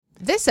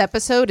This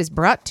episode is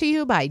brought to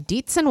you by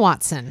Dietz and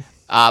Watson.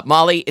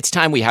 Molly, it's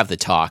time we have the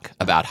talk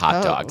about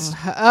hot dogs.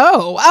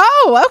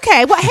 Oh,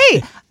 okay. Well,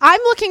 hey, I'm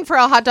looking for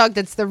a hot dog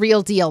that's the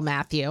real deal,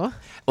 Matthew.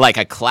 Like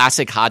a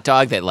classic hot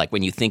dog that, like,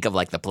 when you think of,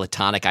 like, the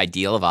platonic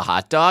ideal of a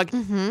hot dog,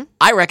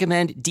 I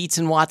recommend Dietz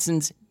and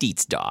Watson's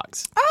Dietz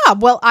Dogs.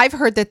 Well, I've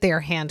heard that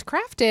they're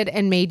handcrafted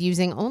and made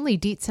using only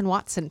Dietz and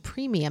Watson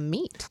premium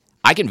meat.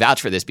 I can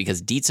vouch for this because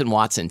Dietz and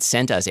Watson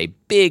sent us a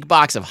big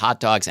box of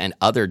hot dogs and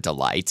other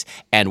delights.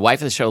 And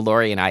wife of the show,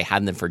 Lori, and I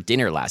had them for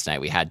dinner last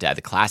night. We had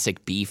the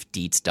classic beef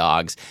Dietz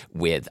dogs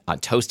with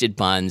toasted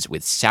buns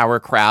with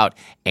sauerkraut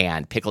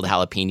and pickled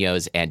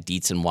jalapenos and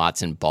Dietz and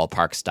Watson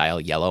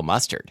ballpark-style yellow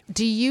mustard.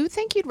 Do you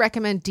think you'd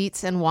recommend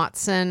Dietz and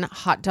Watson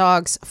hot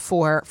dogs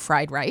for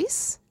fried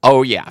rice?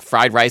 Oh, yeah.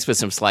 Fried rice with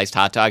some sliced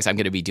hot dogs. I'm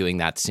going to be doing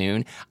that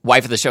soon.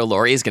 Wife of the show,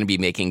 Lori, is going to be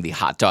making the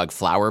hot dog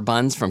flour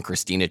buns from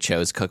Christina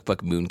Cho's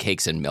cookbook,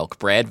 Mooncakes and Milk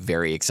Bread.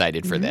 Very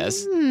excited for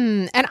this.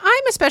 And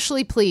I'm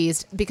especially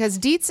pleased because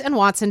Dietz and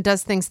Watson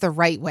does things the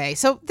right way.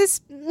 So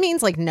this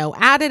means like no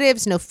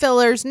additives, no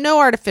fillers, no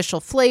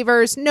artificial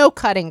flavors, no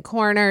cutting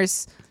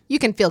corners. You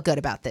can feel good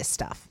about this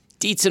stuff.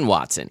 Dietz and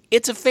Watson.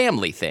 It's a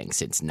family thing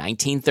since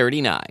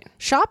 1939.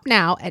 Shop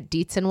now at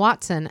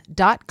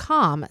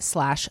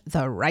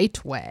dietzandwatson.com/the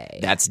right way.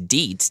 That's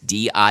Dietz,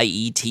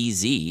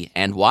 D-I-E-T-Z,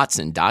 and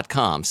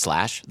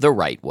Watson.com/the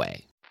right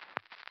way.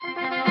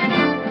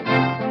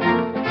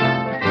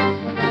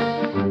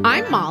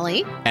 I'm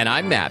Molly. And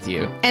I'm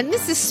Matthew. And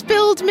this is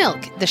Spilled Milk,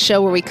 the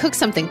show where we cook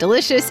something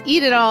delicious,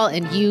 eat it all,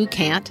 and you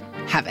can't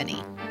have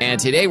any. And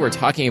today we're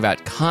talking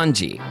about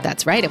congee.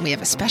 That's right, and we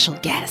have a special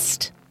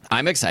guest.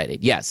 I'm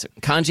excited. Yes,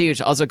 congee, which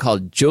is also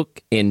called juk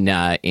in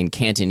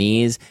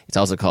Cantonese. It's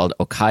also called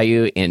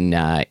okayu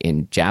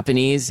in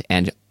Japanese,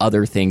 and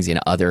other things in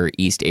other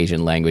East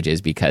Asian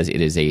languages because it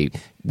is a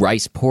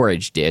rice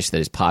porridge dish that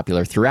is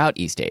popular throughout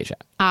East Asia.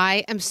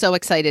 I am so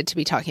excited to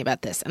be talking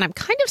about this, and I'm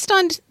kind of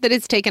stunned that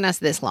it's taken us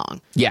this long.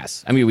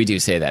 Yes, I mean we do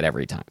say that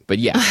every time, but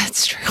yeah,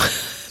 That's true.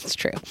 It's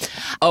true.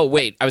 Oh,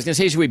 wait. I was going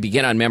to say, should we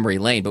begin on memory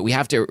lane? But we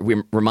have to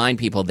remind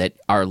people that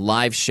our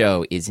live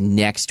show is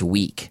next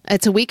week.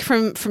 It's a week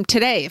from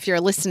today. If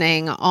you're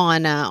listening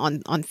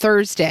on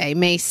Thursday,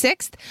 May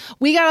 6th,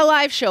 we got a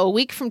live show a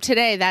week from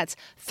today. That's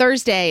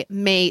Thursday,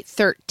 May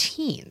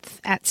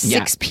 13th at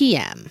 6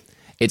 p.m.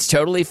 It's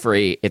totally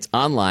free. It's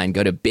online.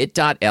 Go to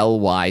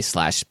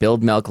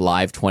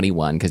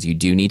bit.ly/spilledmilklive21 because you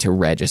do need to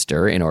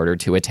register in order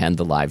to attend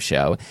the live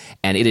show.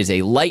 And it is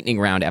a lightning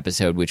round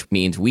episode, which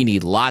means we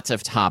need lots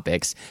of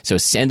topics. So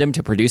send them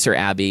to producer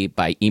Abby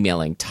by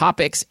emailing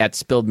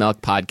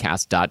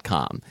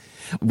topics@spilledmilkpodcast.com.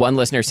 One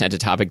listener sent a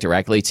topic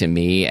directly to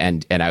me,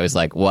 and I was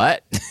like,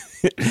 what?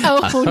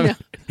 Oh, no.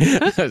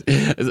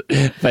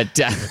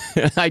 But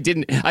I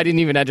didn't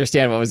even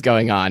understand what was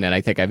going on, and I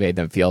think I made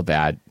them feel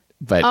bad.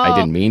 But I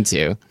didn't mean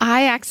to.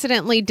 I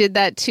accidentally did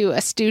that to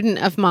a student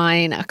of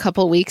mine a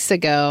couple weeks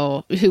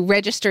ago who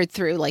registered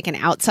through like an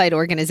outside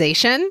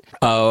organization.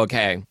 Oh,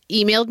 okay.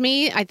 Emailed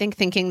me, I think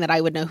thinking that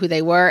I would know who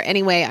they were.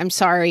 Anyway, I'm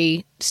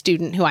sorry,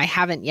 student who I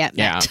haven't yet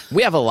met. Yeah,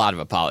 we have a lot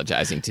of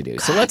apologizing to do.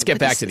 So let's get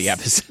back to the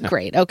episode.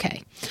 Great.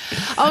 Okay.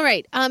 All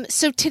right.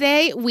 So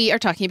today we are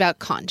talking about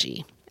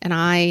congee. And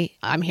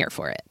I'm here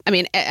for it. I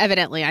mean,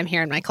 evidently, I'm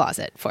here in my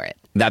closet for it.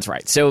 That's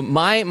right. So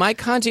my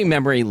congee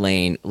memory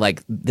lane,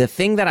 like the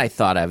thing that I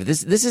thought of,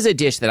 this is a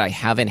dish that I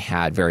haven't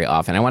had very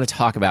often. I want to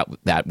talk about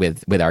that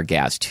with our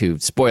guest, who,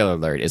 spoiler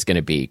alert, is going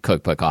to be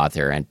cookbook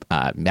author and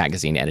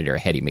magazine editor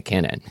Hetty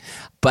McKinnon.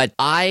 But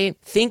I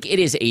think it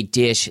is a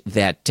dish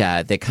that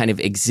kind of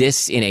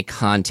exists in a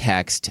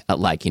context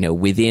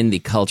within the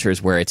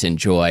cultures where it's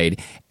enjoyed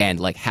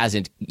and like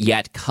hasn't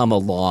yet come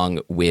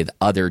along with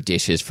other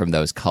dishes from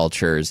those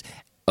cultures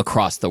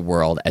across the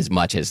world as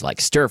much as like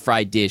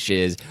stir-fried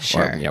dishes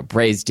Sure. or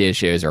braised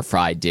dishes or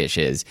fried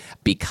dishes,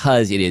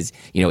 because it is,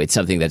 it's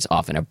something that's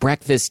often a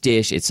breakfast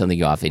dish. It's something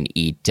you often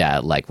eat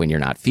like when you're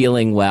not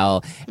feeling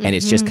well, and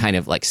it's just kind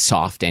of like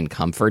soft and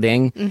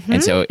comforting.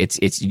 And so it's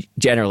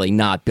generally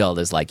not billed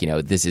as like,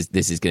 this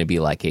is going to be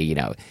like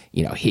a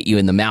hit you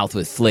in the mouth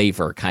with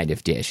flavor kind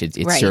of dish. It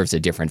Right. serves a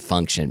different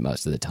function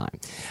most of the time.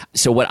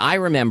 So what I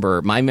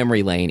remember, my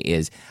memory lane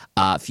is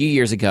a few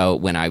years ago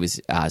when I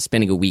was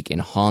spending a week in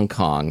Hong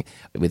Kong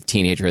with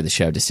teenager of the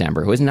show,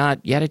 December, who was not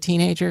yet a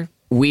teenager.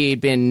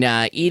 We'd been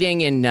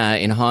eating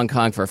in Hong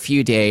Kong for a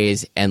few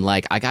days, and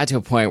like I got to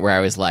a point where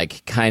I was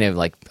like kind of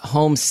like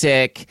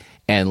homesick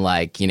and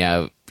like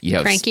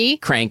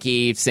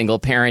cranky, single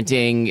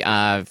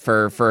parenting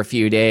for a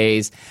few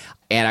days.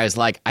 And I was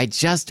like, I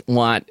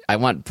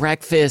want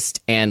breakfast,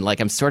 and like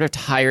I'm sort of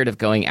tired of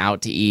going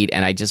out to eat,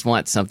 and I just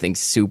want something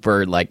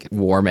super like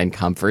warm and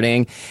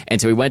comforting. And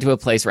so we went to a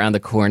place around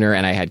the corner,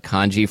 and I had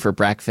congee for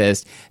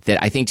breakfast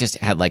that I think just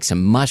had like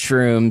some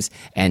mushrooms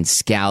and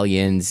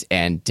scallions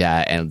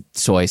and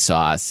soy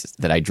sauce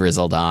that I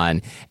drizzled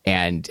on,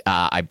 and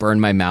I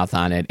burned my mouth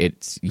on it.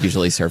 It's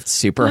usually served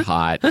super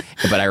hot,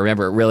 but I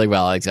remember it really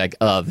well. I was like,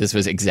 oh, this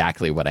was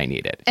exactly what I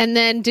needed. And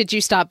then did you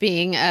stop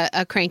being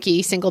a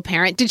cranky single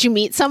parent? Did you meet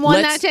meet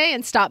someone that day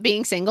and stop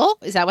being single?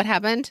 Is that what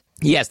happened?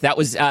 Yes, that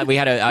was. We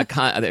had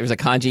there was a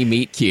kanji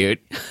meet cute.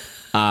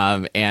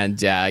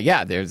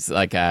 There's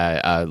like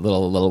a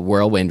little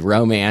whirlwind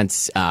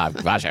romance.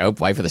 Gosh, I hope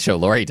wife of the show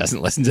Lori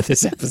doesn't listen to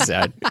this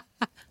episode.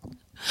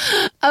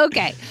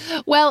 Okay.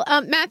 Well,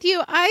 Matthew,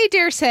 I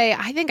dare say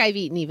I think I've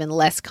eaten even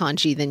less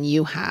kanji than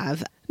you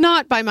have.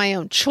 Not by my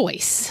own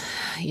choice.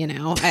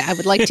 I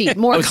would like to eat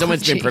more kanji.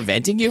 Someone's been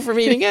preventing you from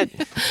eating it?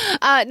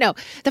 No.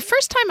 The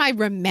first time I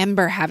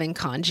remember having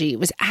kanji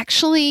was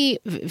actually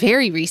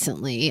very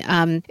recently.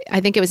 I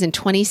think it was in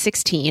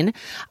 2016.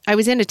 I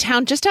was in a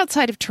town just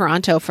outside of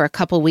Toronto for a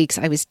couple weeks.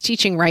 I was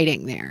teaching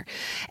writing there.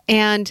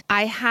 And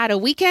I had a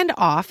weekend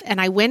off, and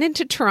I went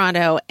into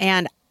Toronto,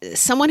 and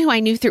someone who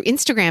I knew through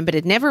Instagram but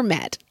had never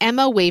met,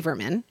 Emma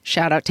Waverman.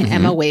 Shout out to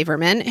Emma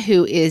Waverman,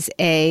 who is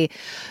a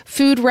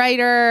food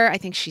writer. I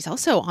think she's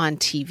also on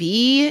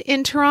TV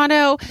in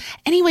Toronto.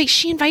 Anyway,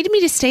 she invited me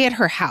to stay at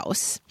her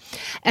house.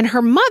 And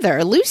her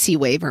mother, Lucy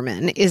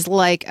Waverman, is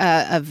like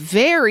a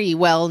very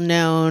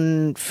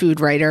well-known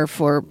food writer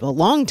for a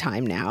long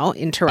time now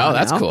in Toronto. Oh,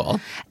 that's cool.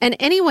 And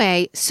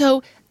anyway,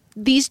 so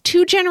these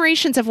two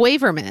generations of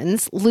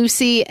Wavermans,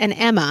 Lucy and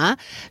Emma,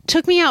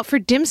 took me out for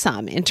dim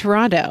sum in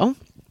Toronto.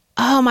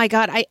 Oh my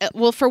God.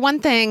 Well, for one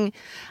thing,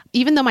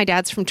 even though my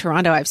dad's from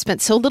Toronto, I've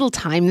spent so little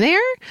time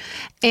there.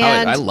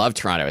 And I love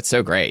Toronto. It's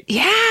so great.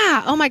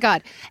 Yeah. Oh my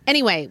God.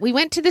 Anyway, we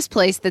went to this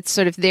place that's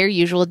sort of their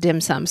usual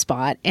dim sum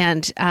spot.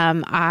 And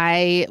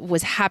I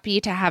was happy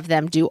to have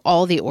them do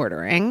all the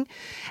ordering.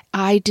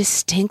 I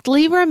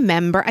distinctly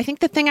remember, I think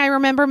the thing I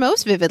remember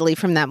most vividly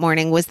from that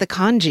morning was the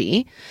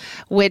kanji,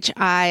 which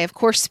I, of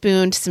course,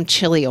 spooned some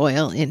chili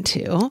oil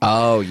into.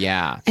 Oh,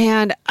 yeah.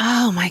 And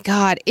oh my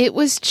God, it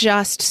was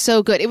just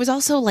so good. It was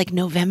also like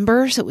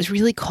November, so it was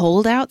really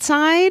cold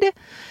outside.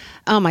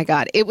 Oh my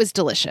God, it was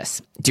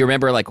delicious. Do you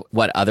remember like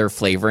what other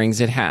flavorings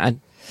it had?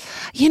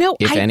 I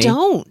don't.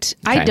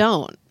 Okay. I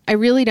don't. I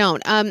really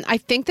don't. I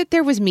think that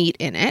there was meat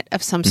in it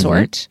of some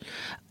sort.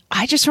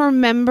 I just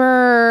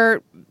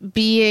remember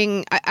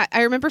I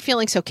remember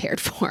feeling so cared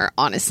for,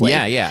 honestly.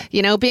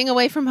 Yeah. Being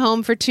away from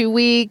home for 2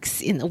 weeks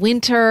in the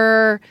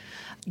winter.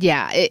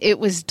 Yeah, it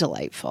was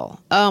delightful.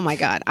 Oh my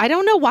God. I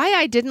don't know why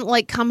I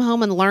didn't come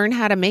home and learn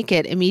how to make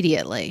it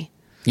immediately.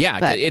 Yeah,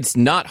 but it's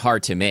not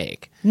hard to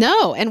make.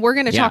 No, and we're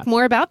going to talk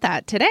more about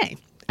that today.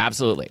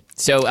 Absolutely.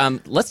 So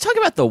let's talk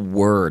about the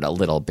word a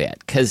little bit,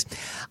 because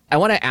I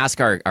want to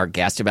ask our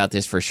guest about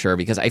this for sure,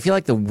 because I feel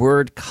like the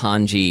word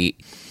kanji,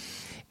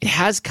 it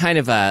has kind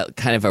of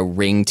a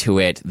ring to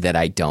it that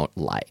I don't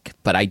like,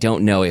 but I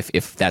don't know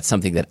if that's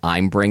something that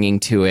I'm bringing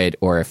to it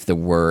or if the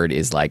word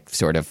is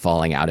sort of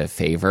falling out of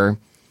favor.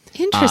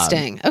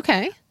 Interesting.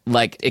 Okay.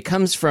 It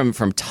comes from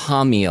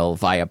Tamil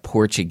via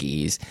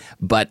Portuguese,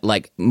 but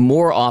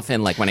more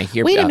often, when I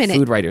hear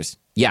food writers,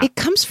 it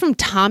comes from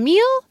Tamil?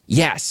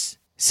 Yes.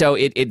 So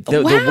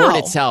the word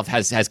itself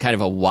has kind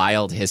of a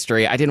wild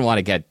history. I didn't want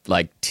to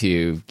get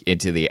too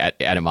into the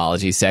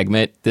etymology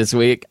segment this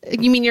week.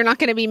 You mean you're not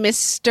going to be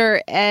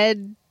Mr.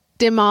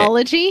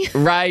 Etymology?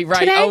 Right.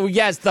 Today? Oh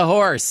yes, the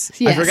horse.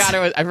 Yes.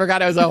 I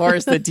forgot it was a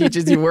horse that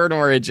teaches you word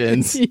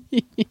origins.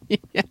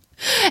 Yeah.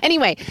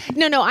 Anyway,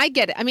 no, I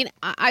get it. I mean,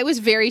 I was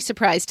very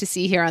surprised to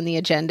see here on the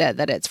agenda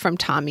that it's from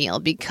Tamil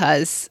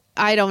because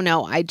I don't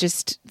know. I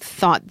just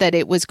thought that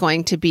it was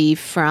going to be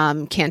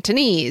from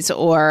Cantonese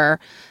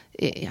or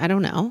I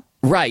don't know.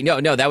 Right.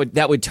 No,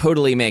 that would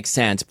totally make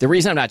sense. The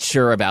reason I'm not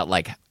sure about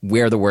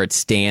where the word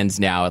stands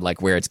now and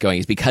where it's going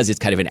is because it's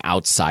kind of an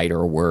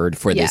outsider word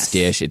for this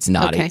dish. It's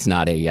not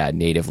a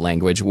native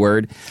language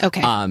word.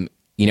 Okay.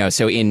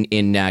 So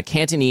in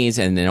Cantonese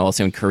and then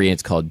also in Korean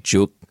it's called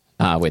juk,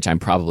 which I'm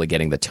probably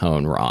getting the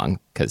tone wrong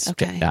because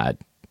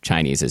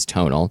Chinese is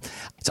tonal.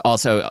 It's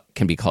also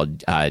can be called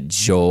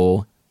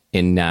zhou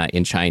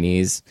in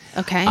Chinese.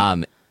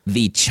 Okay.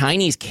 The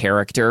Chinese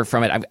character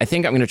from it, I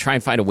think I'm going to try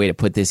and find a way to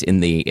put this in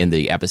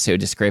the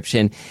episode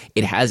description.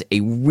 It has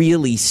a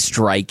really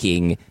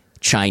striking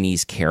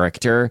Chinese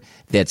character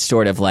that's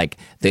sort of like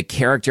the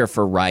character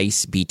for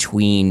rice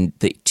between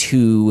the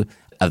two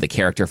of the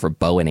character for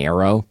bow and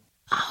arrow.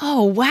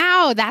 Oh,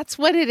 wow. That's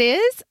what it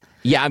is?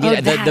 Yeah, I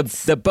mean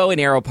the bow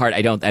and arrow part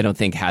I don't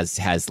think has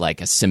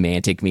a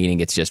semantic meaning.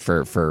 It's just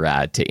for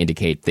to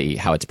indicate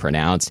how it's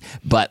pronounced.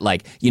 But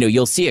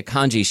you'll see a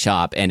kanji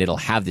shop and it'll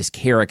have this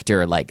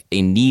character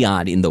in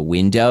neon in the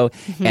window.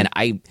 Mm-hmm.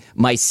 And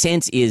my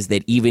sense is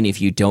that even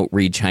if you don't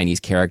read Chinese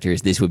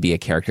characters, this would be a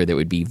character that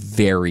would be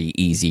very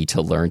easy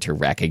to learn to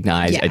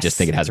recognize. Yes. I just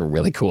think it has a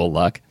really cool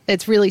look.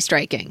 It's really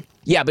striking.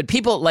 Yeah, but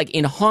people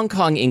in Hong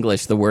Kong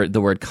English, the word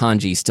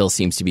kanji still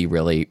seems to be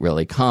really,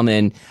 really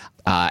common.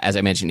 As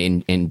I mentioned,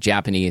 in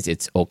Japanese,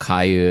 it's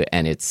okayu,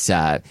 and it's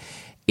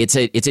It's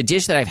a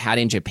dish that I've had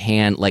in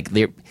Japan. Like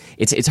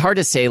it's hard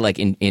to say like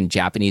in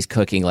Japanese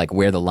cooking like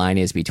where the line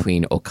is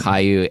between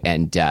okayu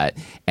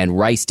and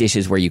rice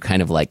dishes where you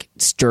kind of like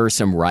stir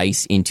some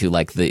rice into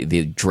like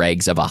the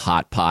dregs of a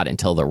hot pot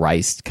until the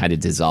rice kind of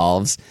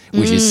dissolves,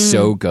 which is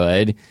so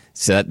good.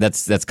 So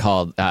that's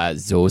called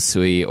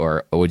zosui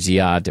or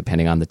ojia,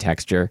 depending on the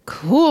texture.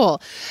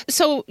 Cool.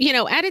 So,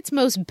 at its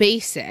most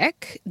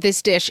basic,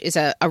 this dish is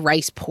a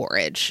rice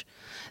porridge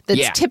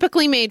that's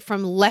typically made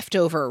from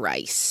leftover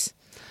rice.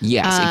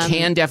 Yes, it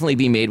can definitely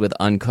be made with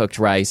uncooked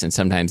rice and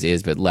sometimes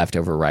is, but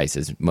leftover rice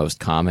is most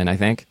common, I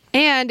think.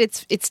 And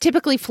it's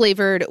typically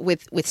flavored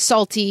with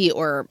salty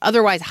or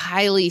otherwise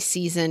highly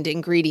seasoned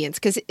ingredients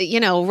because,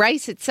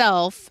 rice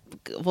itself,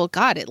 well,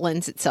 God, it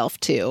lends itself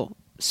to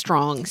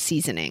strong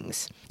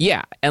seasonings.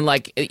 Yeah, and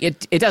like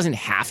it doesn't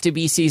have to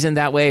be seasoned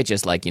that way. It's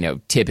just like,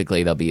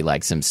 typically there'll be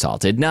like some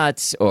salted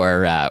nuts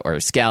or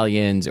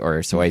scallions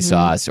or soy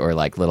sauce or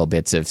like little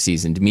bits of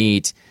seasoned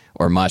meat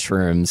or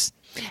mushrooms.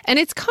 And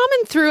it's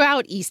common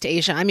throughout East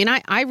Asia. I mean,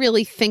 I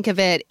really think of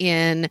it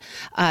in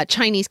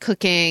Chinese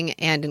cooking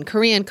and in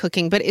Korean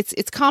cooking, but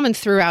it's common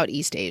throughout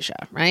East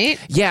Asia, right?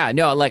 Yeah,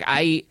 no, like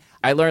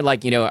I learned,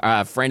 like,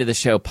 a friend of the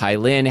show, Pai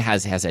Lin,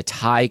 has a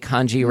Thai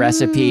kanji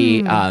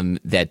recipe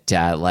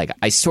that, like,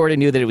 I sort of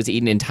knew that it was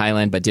eaten in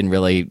Thailand, but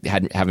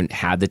haven't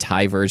had the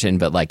Thai version.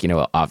 But, like,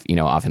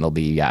 often it'll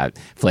be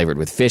flavored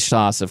with fish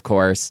sauce, of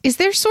course. Is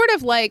there sort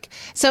of like,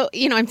 so,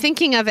 I'm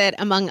thinking of it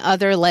among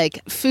other,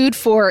 like, food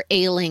for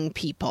ailing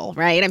people,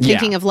 right? I'm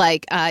thinking of,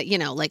 like,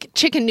 like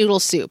chicken noodle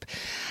soup.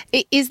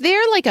 Is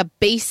there, like, a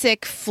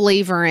basic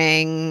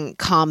flavoring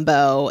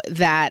combo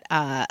that,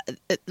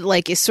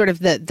 like, is sort of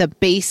the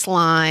baseline,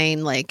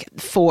 like,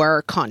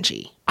 for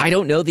kanji? I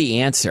don't know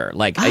the answer.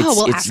 Like,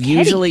 it's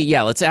usually,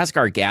 let's ask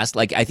our guest.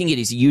 Like, I think it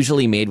is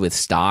usually made with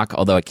stock,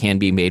 although it can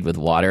be made with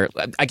water.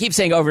 I keep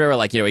saying over and over,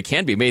 like, it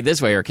can be made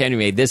this way or it can be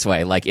made this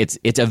way. Like,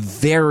 it's a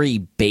very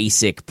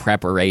basic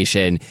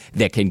preparation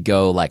that can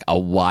go, like, a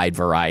wide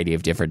variety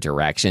of different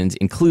directions,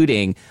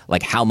 including,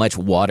 like, how much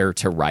water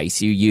to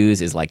rice you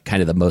use is, like,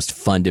 kind of the most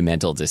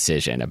fundamental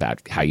decision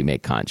about how you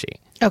make kanji.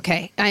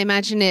 Okay. I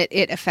imagine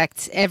it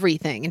affects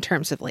everything in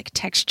terms of, like,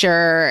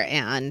 texture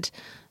and...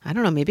 I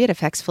don't know, maybe it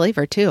affects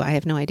flavor too. I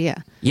have no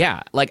idea.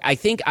 Yeah, like I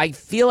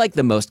feel like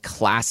the most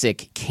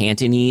classic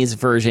Cantonese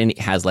version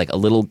has like a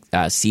little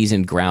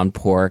seasoned ground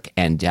pork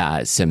and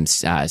some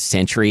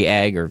century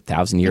egg or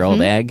 1,000-year-old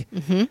egg.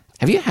 Mm-hmm.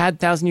 Have you had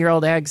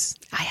 1,000-year-old eggs?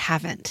 I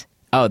haven't.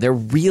 Oh, they're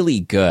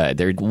really good.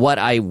 They're what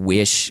I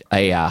wish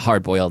a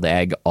hard-boiled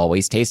egg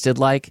always tasted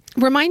like.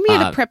 Remind me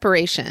of the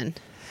preparation.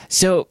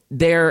 So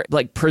they're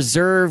like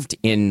preserved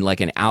in like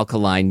an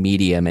alkaline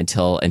medium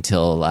until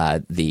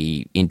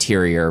the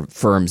interior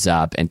firms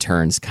up and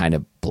turns kind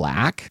of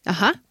black.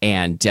 Uh-huh.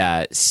 And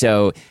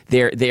so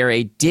they're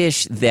a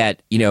dish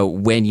that,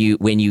 when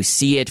you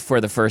see it for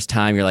the first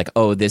time, you're like,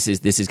 oh, this is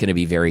going to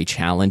be very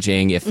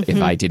challenging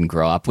if I didn't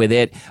grow up with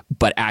it.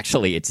 But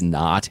actually, it's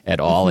not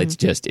at all. It's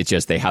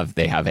just they have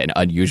an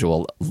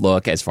unusual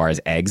look as far as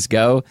eggs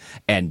go,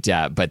 and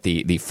but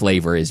the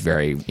flavor is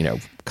very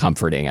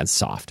comforting and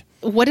soft.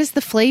 What is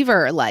the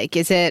flavor like?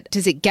 Does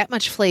it get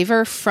much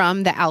flavor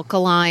from the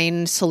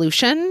alkaline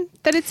solution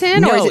that it's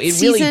in? No, or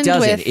is it really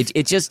doesn't. With...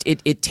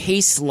 It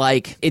tastes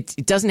like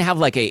it doesn't have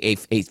like a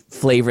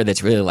flavor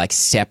that's really like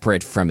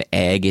separate from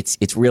egg.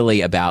 It's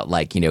really about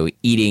like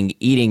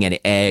eating an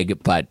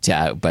egg,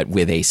 but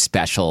with a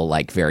special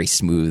like very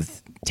smooth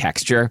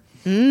texture.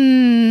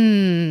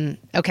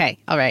 Okay.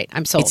 All right.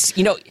 I'm sold. It's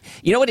you know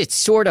what it's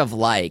sort of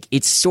like.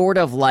 It's sort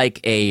of like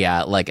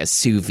a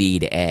sous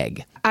vide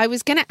egg. I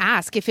was going to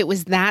ask if it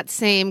was that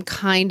same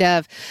kind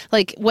of,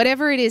 like,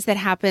 whatever it is that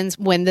happens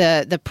when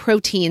the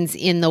proteins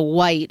in the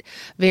white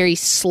very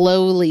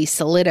slowly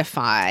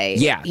solidify.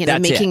 Yeah,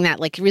 making that,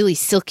 like, really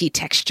silky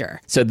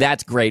texture. So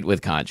that's great with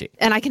kanji.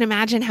 And I can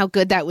imagine how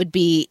good that would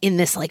be in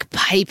this, like,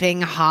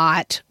 piping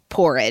hot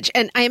porridge.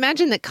 And I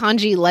imagine that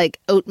kanji, like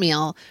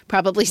oatmeal,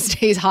 probably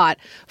stays hot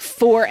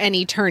for an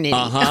eternity.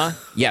 Uh-huh.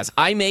 Yes.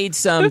 I made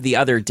some the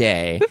other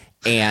day,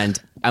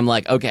 and I'm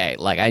like, okay,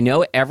 like I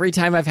know every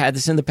time I've had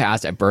this in the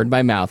past, I burned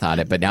my mouth on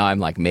it, but now I'm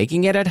like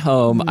making it at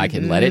home. I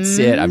can let it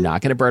sit. I'm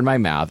not going to burn my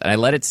mouth. And I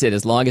let it sit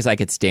as long as I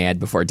could stand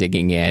before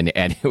digging in.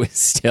 And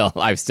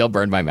I've still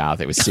burned my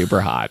mouth. It was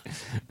super hot.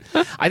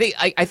 I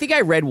think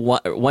I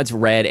once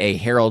read a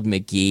Harold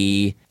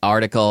McGee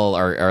article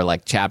or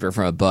like chapter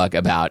from a book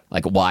about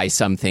like why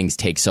some things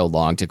take so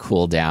long to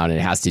cool down. And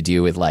it has to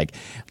do with like,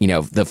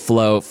 the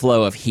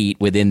flow of heat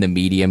within the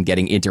medium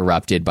getting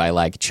interrupted by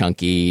like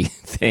chunky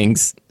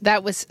things.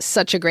 That was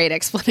such a great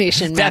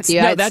explanation, Matthew.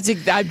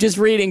 I'm just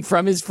reading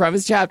from his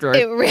chapter.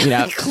 It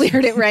really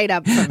cleared it right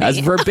up for me. That's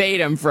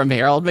verbatim from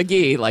Harold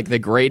McGee, like the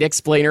great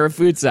explainer of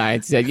food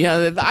science. Said,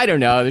 I don't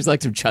know, there's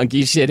like some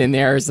chunky shit in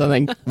there or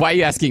something. Why are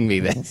you asking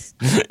me this?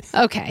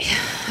 Okay,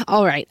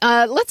 all right.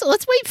 Let's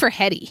wait for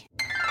Hetty.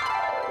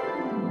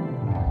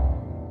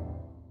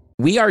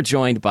 We are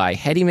joined by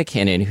Hetty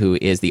McKinnon, who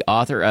is the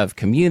author of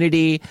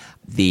Community,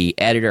 the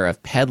editor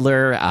of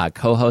Peddler,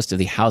 co-host of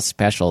the House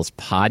Specials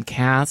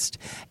podcast.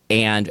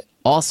 And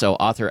also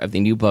author of the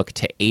new book,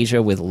 To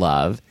Asia with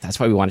Love. That's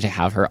why we wanted to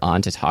have her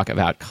on to talk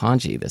about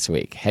congee this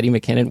week. Hetty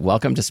McKinnon,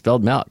 welcome to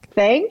Spilled Milk.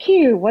 Thank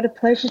you. What a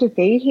pleasure to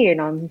be here.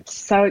 And I'm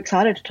so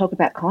excited to talk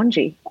about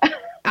congee.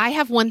 I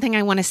have one thing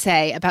I want to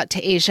say about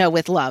To Asia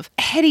with Love.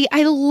 Hetty,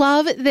 I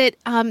love that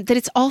that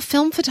it's all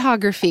film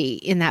photography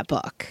in that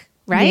book.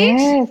 Right?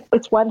 Yes,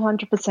 it's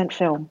 100%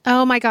 film.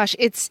 Oh my gosh,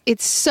 it's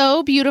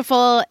so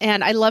beautiful,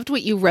 and I loved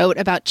what you wrote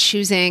about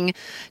choosing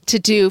to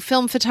do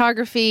film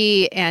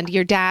photography and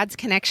your dad's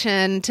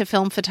connection to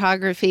film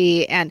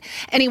photography. And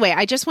anyway,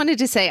 I just wanted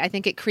to say I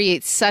think it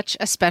creates such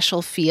a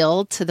special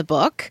feel to the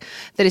book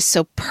that is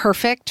so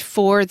perfect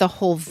for the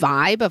whole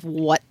vibe of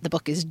what the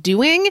book is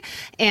doing.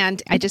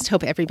 And I just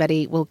hope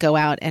everybody will go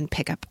out and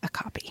pick up a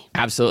copy.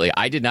 Absolutely.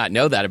 I did not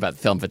know that about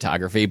film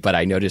photography, but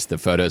I noticed the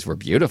photos were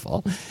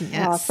beautiful.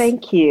 Yes. Oh,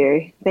 thank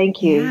you.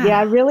 Thank you. Yeah,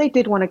 I really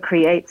did want to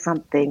create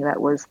something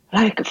that was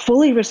like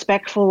fully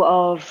respectful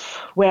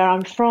of where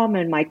I'm from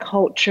and my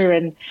culture.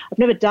 And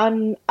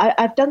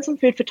I've done some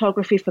food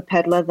photography for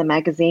Peddler, the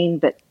magazine,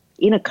 but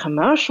in a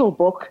commercial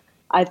book,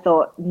 I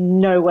thought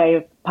no way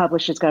a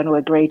publisher's going to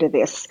agree to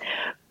this.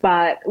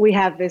 But we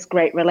have this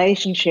great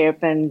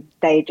relationship and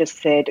they just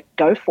said,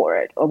 go for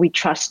it, or we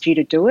trust you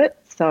to do it.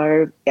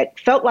 So it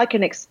felt like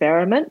an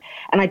experiment,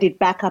 and I did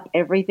back up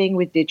everything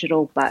with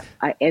digital, but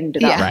I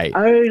ended up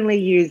only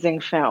using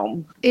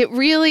film. It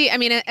really, I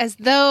mean, as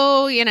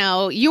though,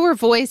 your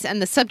voice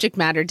and the subject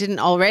matter didn't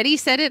already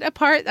set it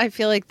apart. I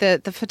feel like the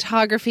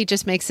photography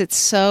just makes it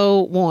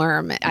so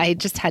warm. I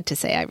just had to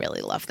say I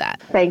really love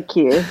that. Thank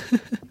you.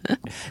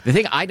 The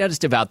thing I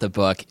noticed about the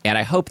book, and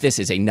I hope this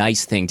is a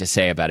nice thing to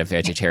say about a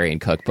vegetarian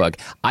cookbook,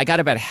 I got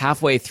about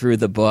halfway through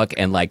the book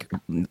and like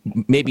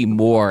maybe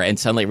more and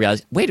suddenly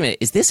realized, wait a minute,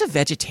 is this a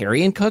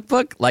vegetarian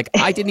cookbook? Like,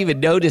 I didn't even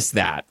notice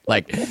that.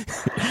 Like,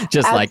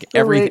 just like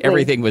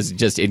everything was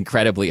just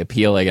incredibly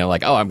appealing. And I'm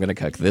like, oh, I'm going to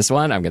cook this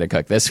one. I'm going to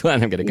cook this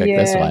one. I'm going to cook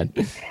this one.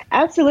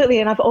 Absolutely.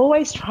 And I've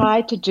always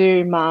tried to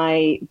do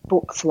my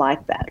books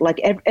like that. Like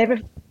ever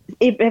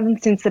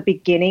since the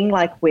beginning,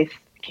 like with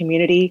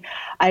Community,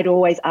 I'd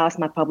always ask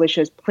my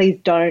publishers, please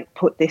don't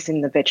put this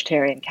in the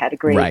vegetarian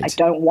category. Right. I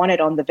don't want it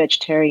on the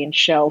vegetarian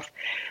shelf,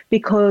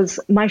 because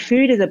my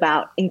food is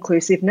about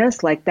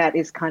inclusiveness. Like, that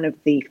is kind of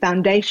the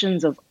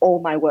foundations of all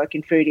my work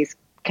in food, is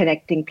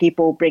connecting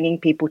people, bringing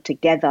people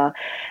together.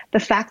 The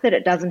fact that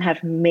it doesn't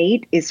have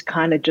meat is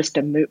kind of just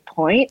a moot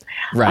point.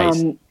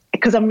 Right.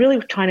 Because I'm really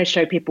trying to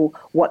show people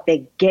what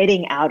they're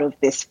getting out of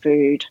this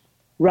food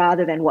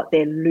rather than what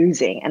they're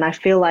losing. And I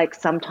feel like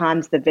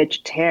sometimes the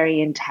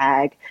vegetarian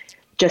tag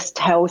just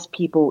tells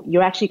people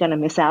you're actually going to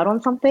miss out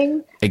on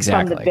something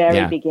from the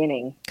very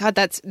beginning. God,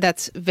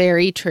 that's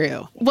very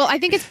true. Well, I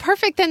think it's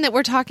perfect then that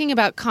we're talking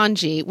about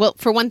congee. Well,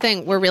 for one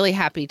thing, we're really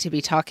happy to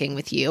be talking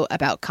with you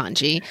about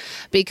congee,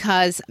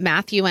 because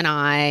Matthew and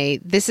I,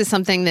 this is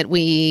something that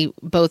we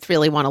both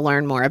really want to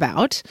learn more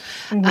about.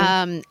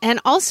 Mm-hmm. And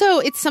also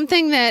it's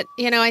something that,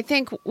 I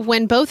think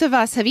when both of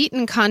us have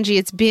eaten congee,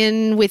 it's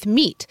been with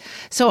meat.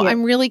 So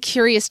I'm really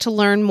curious to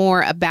learn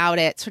more about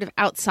it sort of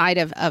outside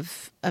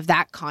of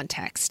that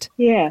context.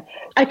 Yeah.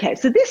 Okay.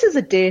 So this is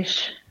a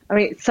dish. I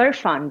mean, it's so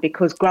fun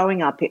because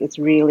growing up, it was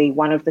really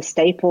one of the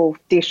staple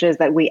dishes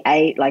that we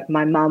ate. Like,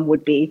 my mum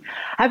I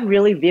have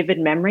really vivid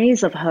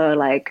memories of her.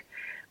 Like,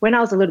 when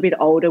I was a little bit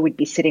older, we'd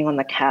be sitting on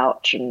the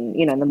couch and,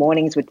 in the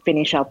mornings we'd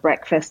finish our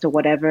breakfast or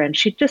whatever. And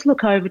she'd just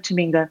look over to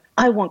me and go,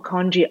 I want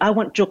congee. I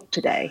want juk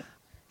today.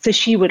 So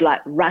she would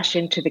like rush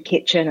into the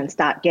kitchen and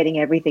start getting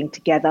everything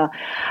together.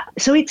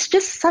 So it's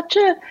just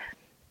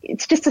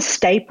a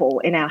staple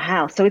in our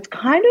house. So it's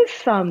kind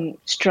of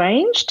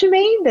strange to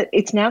me that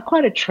it's now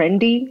quite a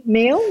trendy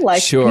meal.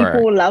 Like,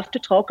 people love to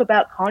talk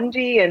about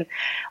congee and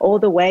all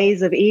the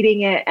ways of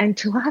eating it. And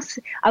to us,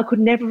 I could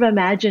never have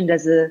imagined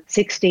as a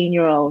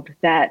 16-year-old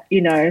that,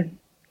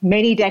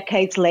 many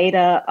decades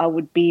later, I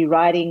would be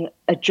writing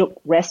a juk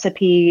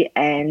recipe,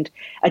 and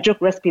a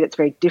juk recipe that's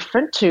very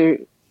different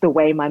to the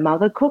way my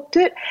mother cooked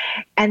it.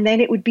 And then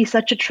it would be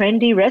such a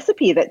trendy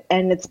recipe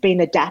and it's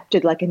been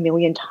adapted like a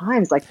million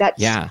times. Like,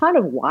 that's kind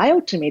of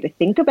wild to me to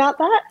think about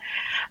that.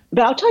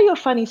 But I'll tell you a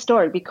funny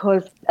story,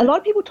 because a lot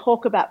of people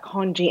talk about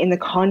congee in the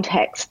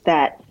context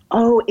that,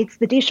 oh, it's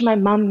the dish my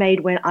mum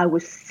made when I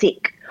was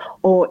sick,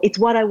 or it's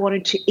what I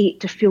wanted to eat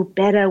to feel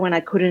better when I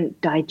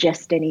couldn't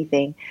digest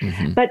anything.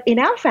 Mm-hmm. But in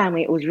our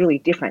family, it was really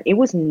different. It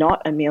was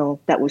not a meal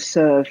that was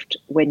served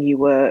when you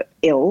were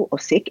ill or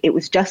sick. It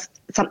was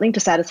just something to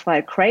satisfy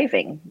a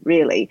craving,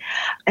 really.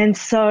 And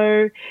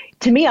so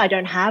to me, I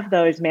don't have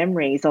those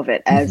memories of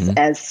it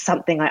as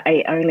something I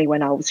ate only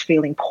when I was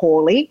feeling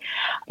poorly.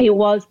 It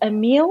was a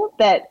meal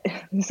that,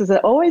 this is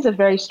always a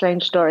very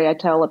strange story I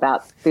tell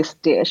about this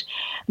dish.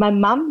 My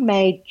mum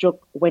made juk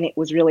when it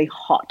was really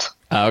hot.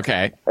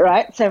 Okay.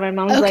 Right? So my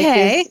mom's like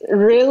this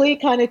really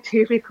kind of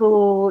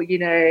typical,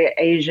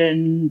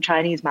 Asian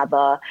Chinese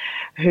mother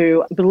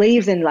who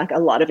believes in like a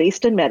lot of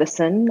Eastern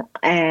medicine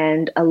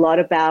and a lot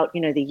about,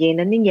 the yin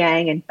and the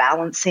yang and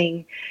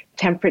balancing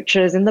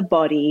temperatures in the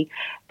body.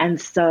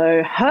 And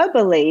so her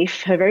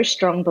very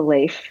strong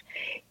belief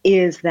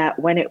is that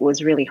when it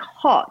was really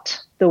hot,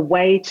 the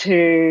way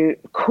to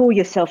cool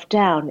yourself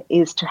down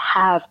is to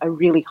have a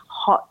really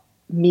hot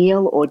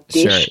meal or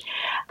dish,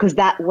 because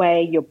that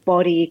way your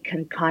body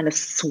can kind of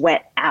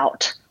sweat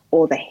out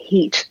all the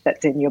heat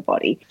that's in your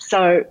body.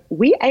 So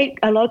we ate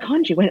a lot of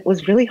congee when it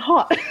was really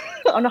hot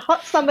on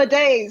hot summer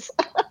days.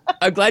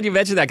 I'm glad you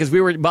mentioned that, because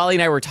Molly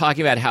and I were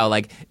talking about how,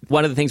 like,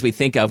 one of the things we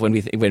think of when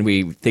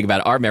we think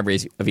about our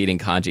memories of eating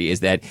congee is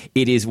that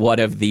it is one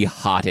of the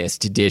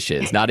hottest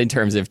dishes, not in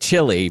terms of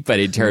chili, but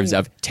in terms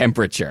of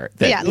temperature.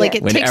 That like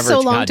it takes so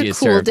long to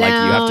cool down.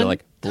 Like, you have to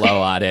like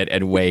blow on it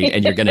and wait,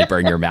 and you're going to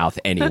burn your mouth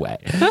anyway.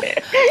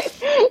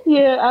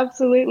 Yeah,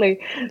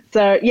 absolutely.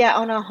 So yeah,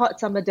 on a hot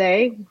summer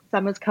day,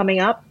 summer's coming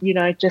up,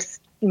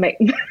 just make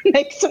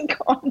some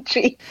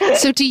congee.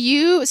 So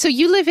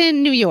you live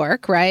in New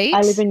York, right?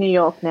 I live in New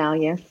York now,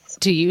 yes.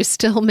 Do you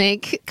still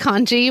make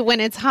congee when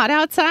it's hot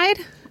outside?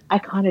 I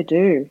kind of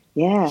do,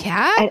 yeah.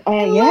 Yeah?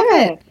 I love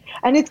it.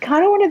 And it's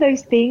kind of one of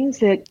those things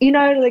that,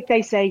 like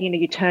they say,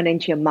 you turn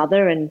into your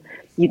mother, and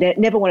you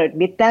never want to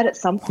admit that at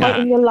some point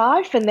in your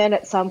life. And then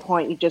at some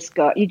point you just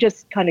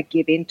kind of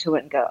give into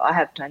it and go, I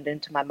have turned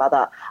into my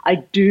mother. I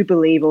do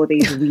believe all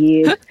these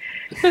weird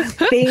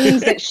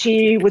things that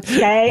she would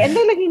say. And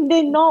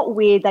they're not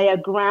weird. They are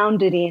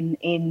grounded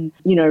in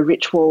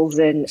rituals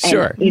and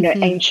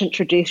ancient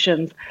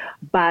traditions.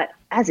 But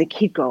as a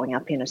kid growing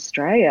up in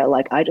Australia,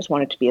 like, I just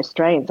wanted to be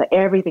Australian. So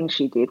everything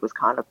she did was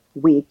kind of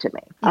weird to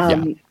me.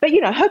 But,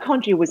 her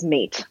congee was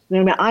meat.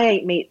 I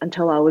ate meat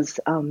until I was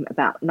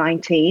about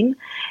 19.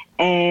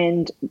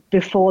 And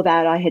before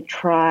that, I had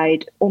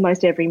tried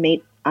almost every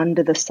meat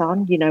under the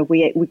sun.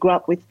 We grew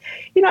up with,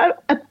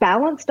 a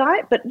balanced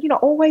diet, but,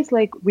 always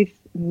like with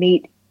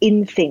meat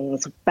in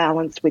things,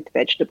 balanced with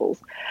vegetables.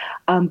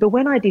 But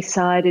when I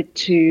decided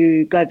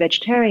to go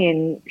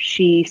vegetarian,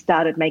 she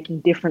started making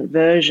different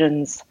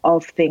versions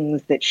of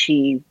things that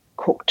she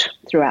cooked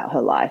throughout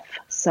her life.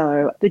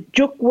 So the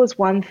juk was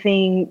one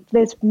thing.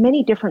 There's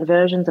many different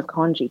versions of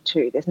congee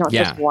too. There's not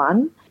just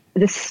one.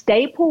 The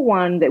staple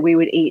one that we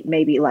would eat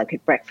maybe like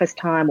at breakfast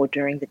time or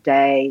during the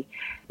day,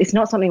 it's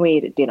not something we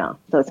eat at dinner.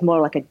 So it's more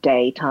like a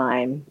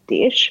daytime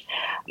dish.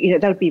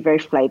 That would be very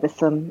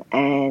flavoursome.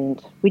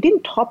 And we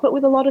didn't top it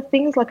with a lot of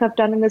things like I've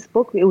done in this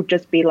book. It would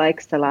just be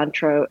like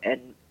cilantro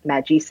and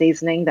Maggi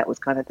seasoning. That was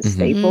kind of the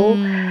staple.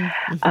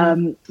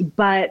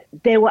 But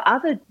there were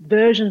other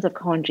versions of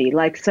congee.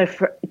 Like,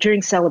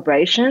 during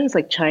celebrations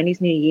like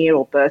Chinese New Year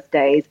or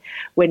birthdays,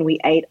 when we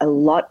ate a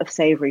lot of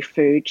savoury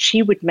food,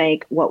 she would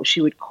make what she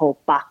would call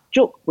bak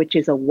juk, which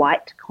is a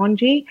white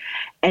congee,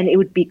 and it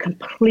would be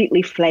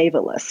completely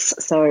flavourless,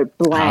 so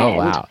bland. Oh,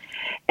 wow.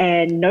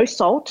 And no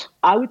salt.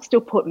 I would still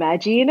put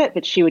Maggi in it,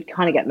 but she would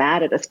kind of get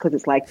mad at us because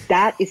it's like,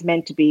 that is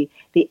meant to be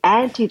the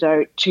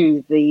antidote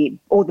to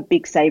all the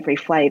big savoury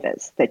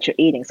flavours that you're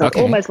eating. So it's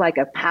almost like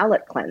a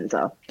palate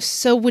cleanser.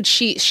 So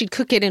she'd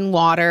cook it in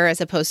water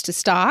as opposed to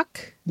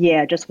stock?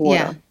 Yeah, just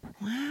water.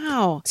 Yeah.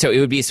 Wow. So it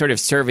would be sort of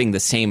serving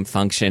the same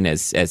function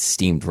as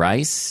steamed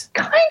rice?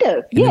 Kind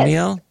of, in the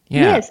meal?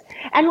 Yeah. Yes.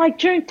 And like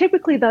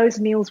typically those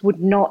meals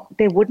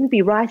there wouldn't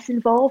be rice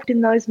involved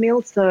in those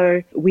meals.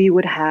 So we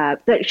would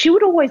she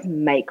would always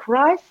make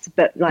rice,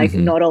 but like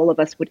not all of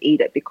us would eat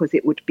it because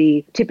it would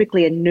be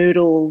typically a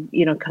noodle,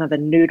 kind of a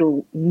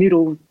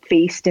noodle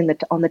feast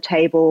on the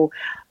table,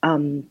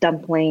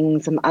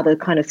 dumplings, some other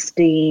kind of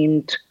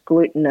steamed,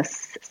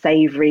 glutinous,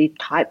 savory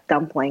type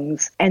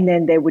dumplings. And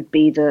then there would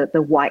be the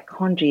white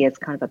congee as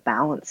kind of a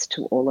balance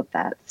to all of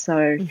that.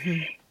 So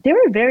there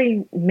are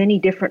very many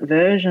different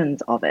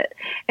versions of it.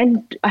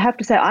 And I have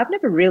to say, I've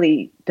never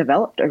really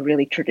developed a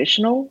really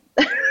traditional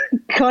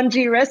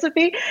congee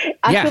recipe.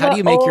 How do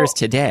you make yours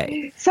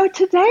today? So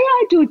today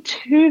I do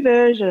two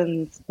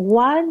versions.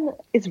 One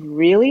is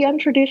really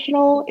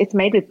untraditional. It's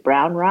made with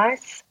brown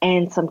rice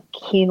and some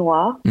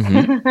quinoa.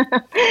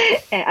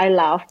 And I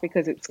laugh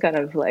because it's kind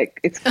of like,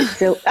 it's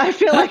silly. I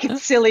feel like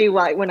it's silly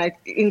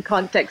in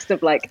context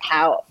of like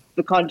how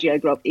the congee I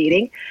grew up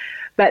eating.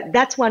 But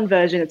that's one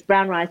version. It's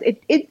brown rice. It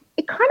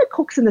kind of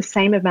cooks in the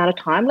same amount of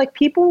time. Like,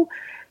 people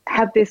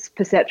have this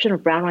perception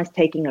of brown rice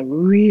taking a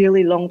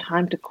really long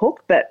time to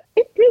cook, but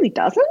it really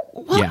doesn't.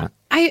 Well,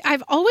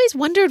 I've always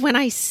wondered when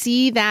I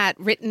see that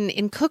written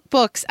in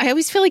cookbooks, I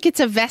always feel like it's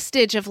a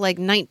vestige of like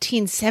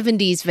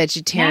 1970s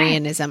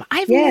vegetarianism.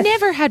 I've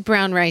never had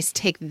brown rice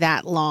take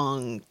that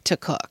long to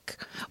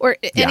cook or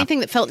anything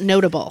that felt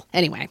notable.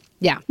 Anyway,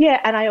 yeah. Yeah,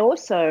 and I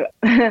also,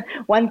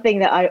 one thing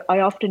that I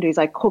often do is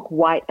I cook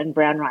white and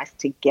brown rice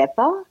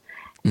together.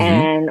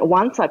 And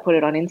once I put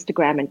it on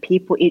Instagram and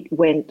people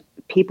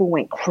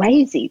went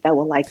crazy. They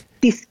were like,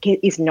 this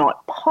is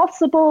not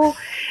possible.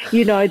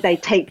 They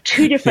take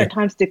two different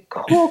times to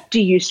cook.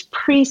 Do you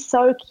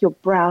pre-soak your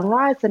brown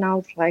rice? And I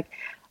was like,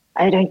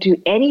 I don't do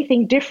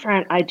anything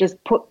different. I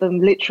just put them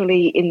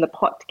literally in the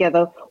pot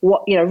together,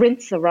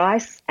 rinse the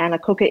rice, and I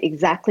cook it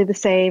exactly the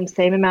same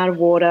amount of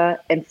water,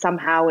 and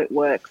somehow it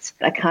works.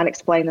 I can't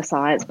explain the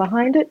science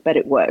behind it, but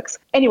it works.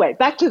 Anyway,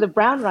 back to the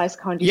brown rice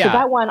congee. Yeah. So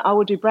that one, I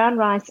will do brown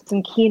rice,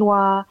 some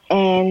quinoa,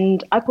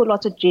 and I put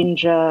lots of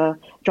ginger,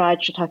 dried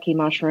shiitake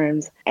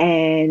mushrooms,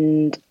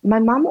 and my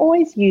mum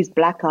always used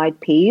black-eyed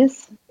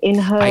peas in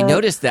her. I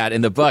noticed that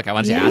in the book. I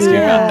wanted to ask you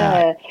about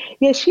that.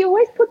 Yeah, she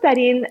always put that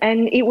in,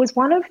 and it was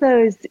one of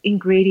those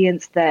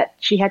ingredients that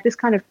she had this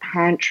kind of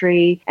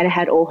pantry, and it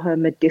had all her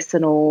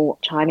medicinal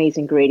Chinese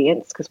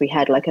ingredients, because we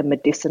had like a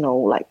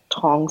medicinal like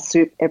tong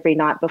soup every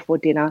night before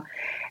dinner.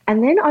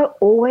 And then I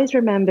always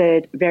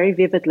remembered very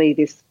vividly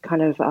this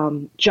kind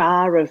of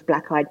jar of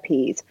black-eyed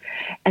peas,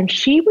 and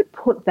she would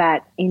put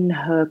that in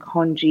her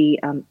congee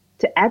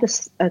to add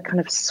a kind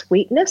of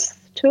sweetness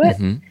to it.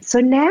 Mm-hmm. So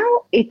now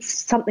it's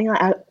something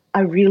I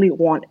really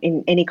want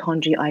in any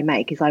congee I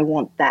make, is I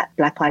want that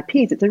black-eyed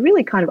peas. It's a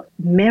really kind of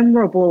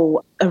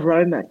memorable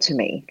aroma to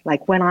me.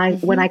 Like when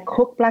I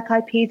cook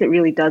black-eyed peas, it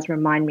really does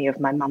remind me of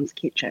my mum's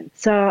kitchen.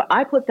 So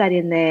I put that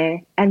in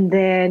there, and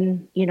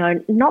then,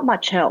 not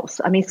much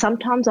else. I mean,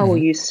 sometimes I will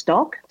use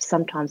stock.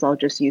 Sometimes I'll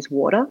just use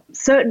water.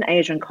 Certain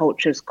Asian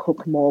cultures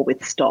cook more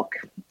with stock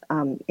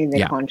in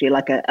their congee,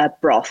 like a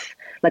broth,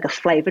 like a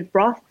flavored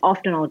broth.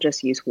 Often I'll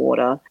just use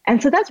water.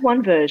 And so that's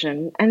one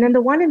version. And then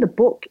the one in the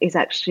book is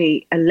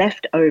actually a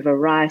leftover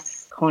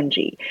rice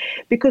congee,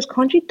 because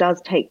congee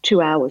does take 2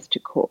 hours to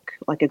cook,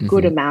 like a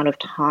good amount of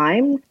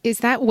time. Is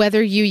that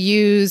whether you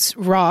use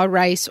raw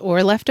rice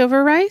or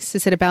leftover rice?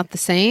 Is it about the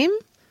same?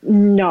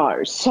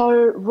 No. So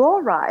raw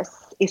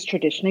rice is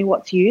traditionally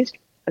what's used,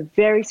 a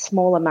very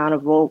small amount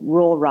of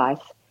raw rice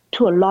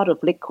to a lot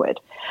of liquid.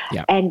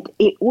 Yeah. And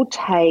it will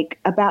take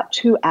about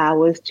 2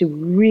 hours to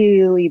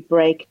really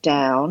break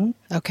down.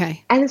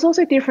 Okay. And there's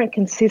also different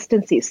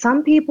consistencies.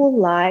 Some people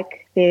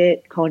like their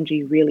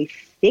congee really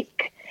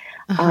thick,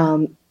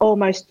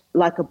 almost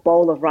like a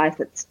bowl of rice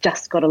that's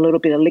just got a little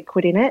bit of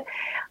liquid in it.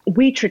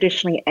 We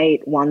traditionally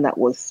ate one that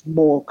was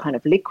more kind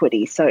of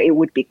liquidy, so it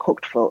would be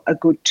cooked for a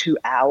good 2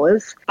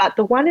 hours. But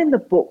the one in the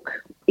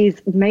book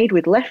is made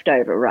with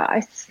leftover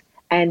rice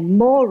and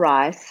more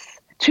rice,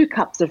 2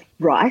 cups of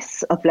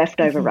rice, of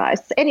leftover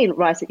rice, any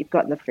rice that you've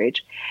got in the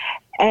fridge,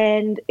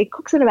 and it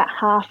cooks in about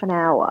half an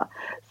hour.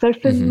 So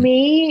for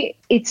me,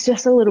 it's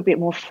just a little bit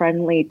more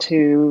friendly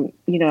to,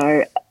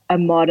 a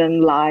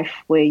modern life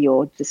where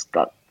you're just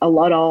got a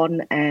lot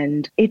on,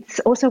 and it's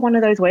also one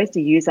of those ways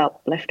to use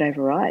up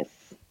leftover rice.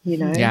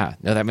 Yeah,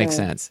 no, that makes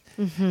sense.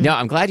 No,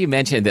 I'm glad you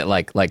mentioned that.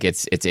 Like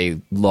it's a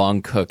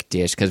long cooked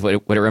dish, because what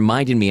it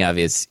reminded me of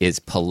is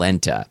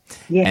polenta,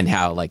 and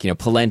how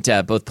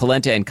polenta, both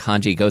polenta and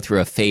congee go through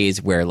a phase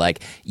where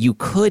you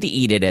could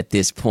eat it at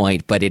this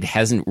point, but it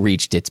hasn't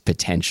reached its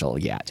potential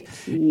yet.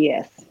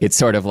 Yes. It's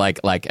sort of like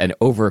an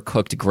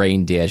overcooked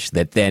grain dish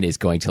that then is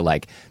going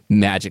to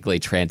magically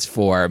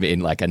transform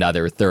in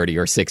another 30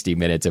 or 60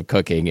 minutes of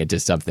cooking into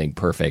something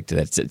perfect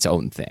that's its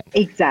own thing.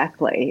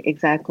 Exactly.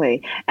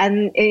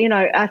 And,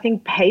 I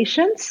think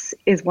patience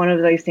is one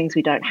of those things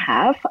we don't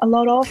have a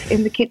lot of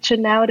in the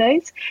kitchen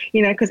nowadays,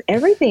 because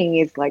everything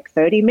is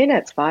 30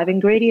 minutes, 5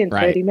 ingredients,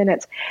 right. 30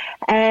 minutes.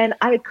 And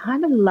I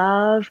kind of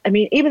love,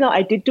 even though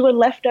I did do a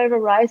leftover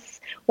rice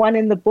one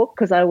in the book,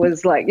 because I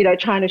was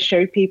trying to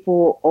show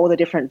people all the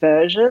different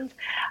versions,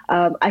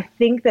 I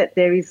think that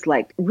there is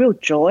real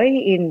joy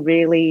in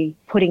really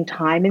putting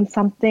time in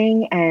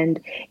something,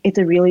 and it's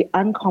a really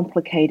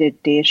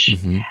uncomplicated dish.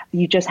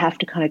 You just have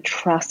to kind of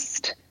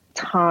trust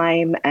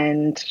time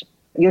and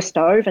your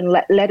stove and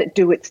let it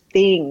do its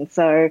thing.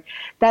 So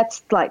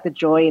that's the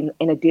joy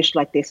in a dish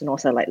like this, and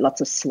also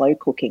lots of slow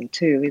cooking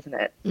too, isn't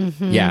it?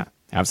 Yeah.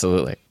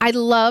 Absolutely. I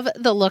love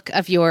the look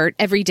of your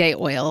everyday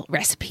oil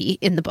recipe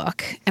in the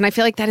book. And I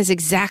feel like that is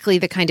exactly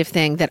the kind of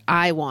thing that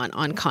I want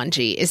on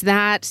congee. Is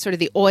that sort of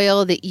the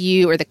oil that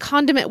or the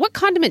condiment? What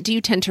condiment do you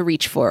tend to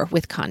reach for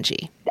with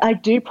congee? I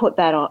do put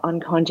that on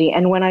congee.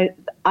 And when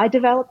I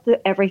developed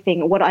the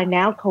everything, what I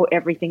now call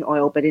everything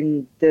oil, but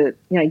in the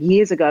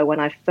years ago when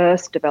I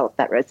first developed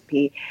that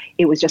recipe,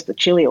 it was just the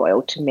chili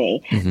oil to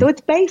me. So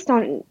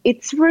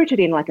it's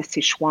rooted in a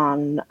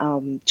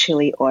Sichuan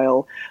chili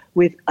oil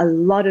with a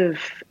lot of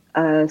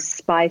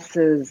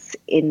spices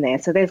in there.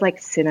 So there's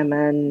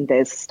cinnamon,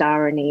 there's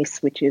star anise,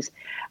 which is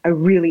a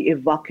really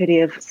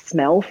evocative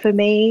smell for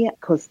me,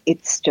 because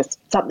it's just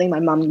something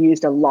my mum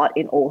used a lot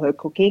in all her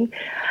cooking.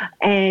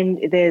 And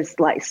there's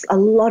a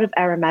lot of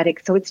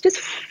aromatics. So it's just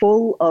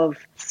full of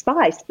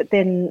spice, but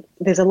then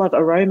there's a lot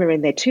of aroma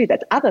in there too.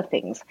 That's other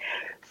things.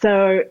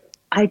 So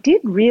I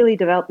did really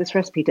develop this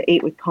recipe to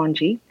eat with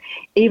congee,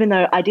 even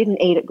though I didn't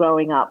eat it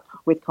growing up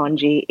with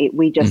congee.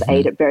 We just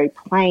ate it very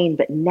plain.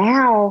 But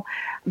now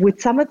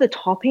with some of the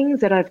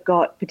toppings that I've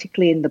got,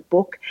 particularly in the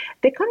book,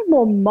 they're kind of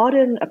more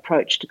modern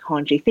approach to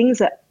congee. Things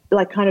that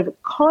kind of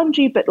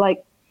congee, but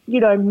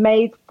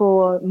made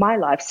for my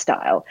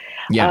lifestyle.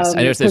 Yes,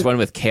 I noticed there's one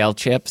with kale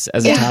chips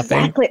as a topping.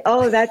 Exactly.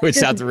 Oh, that's which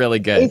sounds really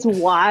good. It's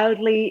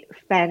wildly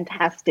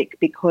fantastic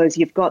because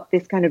you've got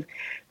this kind of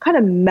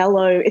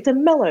mellow. It's a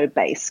mellow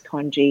base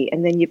congee,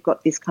 and then you've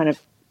got this kind of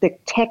the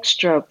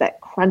texture of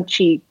that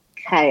crunchy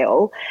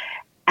kale,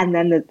 and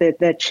then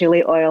the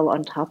chili oil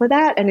on top of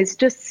that, and it's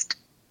just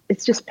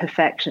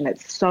perfection.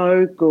 It's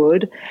so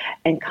good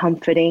and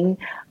comforting.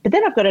 But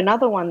then I've got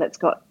another one that's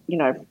got,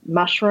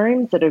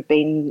 mushrooms that have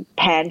been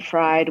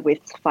pan-fried with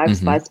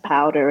five-spice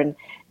powder and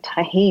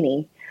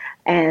tahini.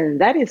 And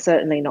that is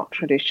certainly not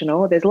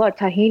traditional. There's a lot of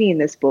tahini in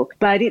this book,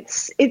 but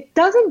it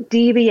doesn't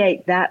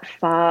deviate that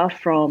far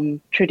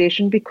from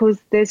tradition because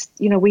there's,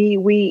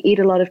 we eat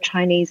a lot of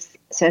Chinese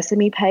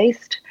sesame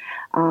paste,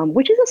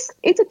 which is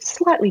it's a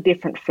slightly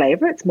different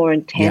flavor. It's more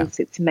intense.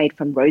 Yeah. It's made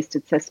from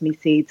roasted sesame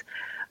seeds,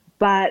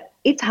 but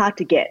it's hard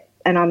to get.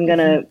 And I'm going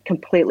to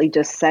completely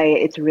just say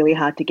it's really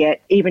hard to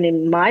get. Even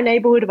in my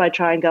neighborhood, if I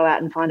try and go out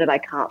and find it, I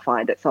can't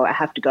find it. So I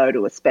have to go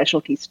to a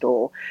specialty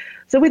store.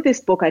 So with this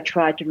book, I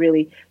tried to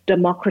really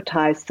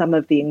democratize some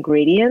of the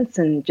ingredients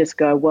and just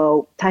go,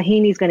 well,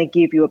 tahini is going to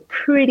give you a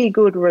pretty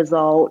good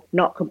result,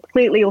 not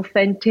completely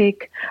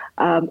authentic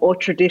or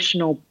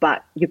traditional,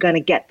 but you're going to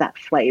get that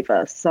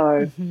flavor.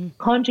 So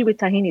congee with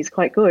tahini is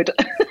quite good.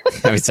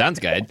 It sounds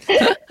good.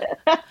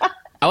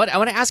 I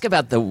want to ask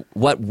about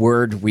what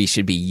word we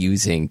should be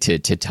using to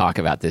talk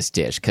about this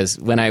dish, because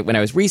when I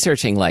was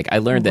researching, I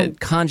learned that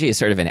congee is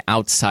sort of an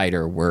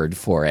outsider word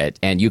for it,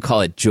 and you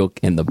call it juk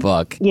in the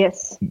book.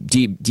 Yes.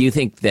 Do you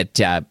think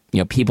that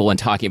people when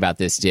talking about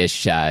this dish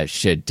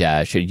should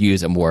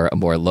use a more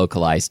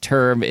localized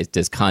term?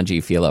 Does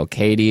congee feel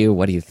okay to you?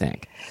 What do you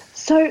think?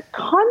 So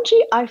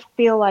congee, I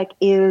feel like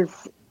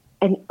is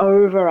an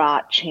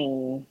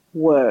overarching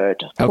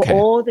word for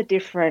all the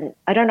different,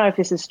 I don't know if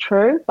this is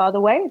true, by the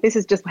way, this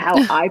is just how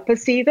I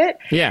perceive it.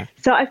 Yeah.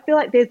 So I feel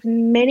like there's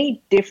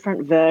many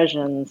different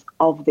versions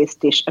of this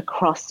dish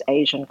across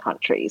Asian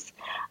countries.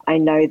 I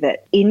know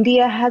that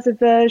India has a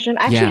version.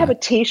 I actually have a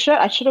t-shirt.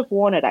 I should have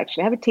worn it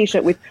actually. I have a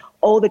t-shirt with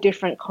all the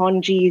different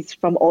congees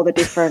from all the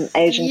different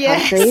Asian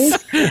countries.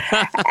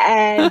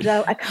 And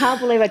I can't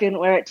believe I didn't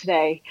wear it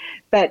today.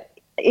 But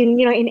in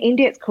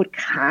India, it's called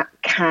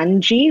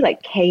kanji,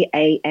 like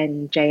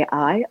Kanji,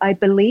 I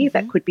believe.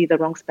 That could be the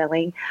wrong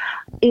spelling.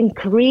 In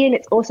Korean,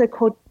 it's also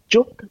called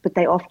juk, but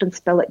they often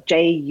spell it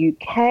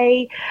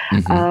Juk.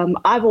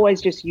 I've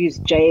always just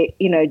used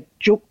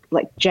juk,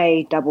 like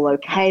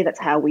J-O-O-K. That's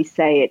how we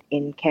say it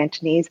in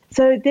Cantonese.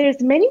 So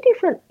there's many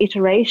different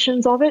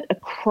iterations of it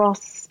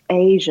across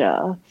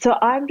Asia. So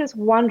I'm just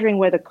wondering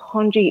whether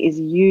congee is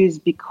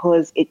used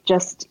because it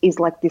just is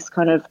like this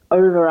kind of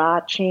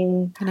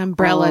overarching an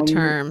umbrella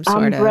term,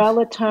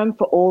 umbrella term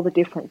for all the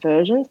different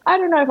versions. I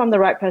don't know if I'm the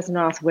right person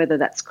to ask whether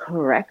that's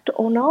correct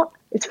or not.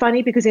 It's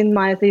funny because in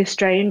the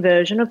Australian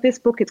version of this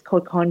book, it's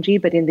called congee,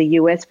 but in the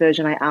US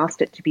version, I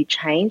asked it to be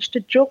changed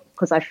to juk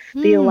because I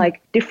feel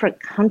like different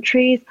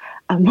countries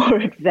are more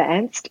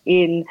advanced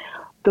in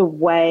the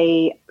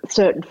way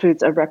certain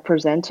foods are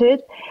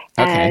represented.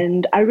 Okay.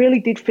 And I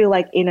really did feel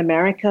like in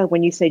America,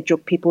 when you say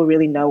juk, people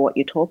really know what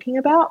you're talking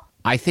about.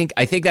 I think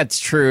that's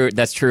true.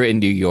 That's true in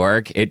New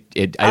York. I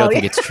don't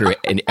think it's true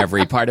in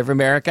every part of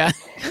America.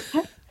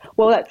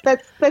 Well,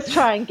 let's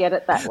try and get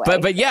it that way.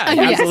 But yeah,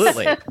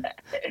 absolutely.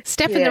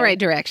 Step in the right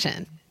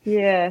direction.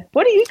 Yeah.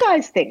 What do you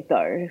guys think,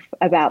 though,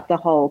 about the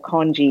whole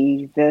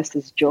congee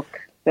versus juk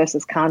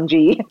versus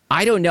kanji?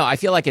 I don't know. I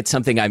feel like it's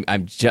something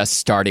I'm just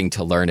starting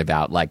to learn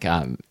about.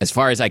 As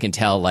far as I can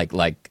tell, like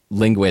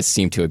linguists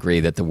seem to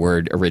agree that the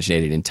word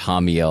originated in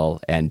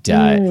Tamil and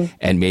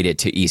made it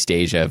to East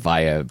Asia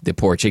via the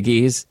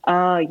Portuguese.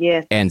 Oh,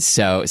 yes. And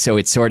so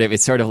it's sort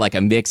of like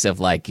a mix of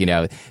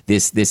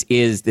this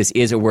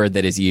is a word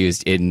that is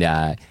used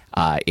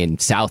in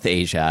South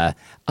Asia,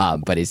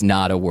 but is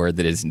not a word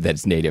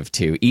that's native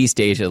to East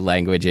Asia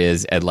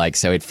languages, and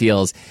so it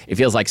feels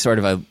like sort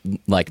of a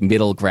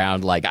middle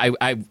ground.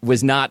 I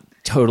was not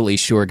totally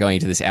sure going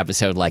into this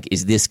episode,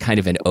 is this kind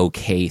of an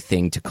okay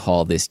thing to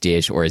call this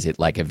dish, or is it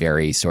a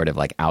very sort of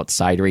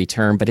outsidery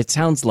term? But it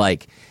sounds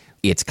like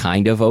it's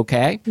kind of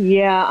okay.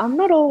 Yeah, I'm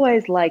not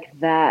always like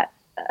that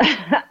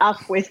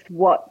up with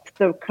what's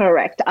the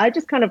correct. I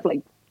just kind of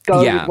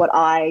go with what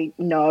I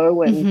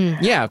know,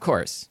 and yeah, of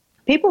course.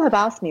 People have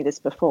asked me this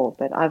before,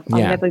 but I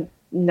never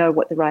know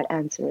what the right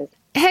answer is.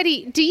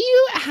 Hetty, do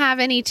you have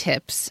any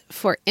tips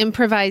for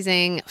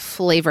improvising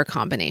flavor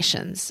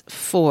combinations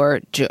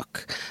for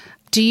juk?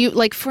 Do you,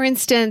 for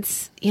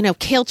instance,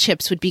 kale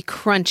chips would be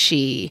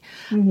crunchy.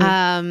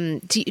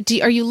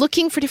 Are you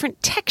looking for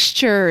different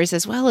textures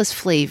as well as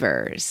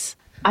flavors?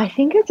 I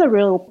think it's a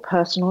real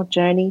personal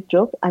journey,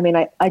 juk. I mean,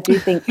 I do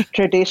think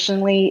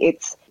traditionally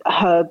it's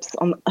herbs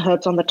on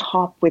the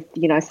top with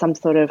some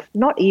sort of,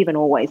 not even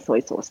always soy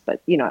sauce, but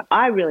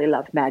I really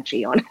love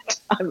Maggi on it.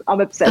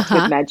 I'm obsessed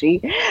with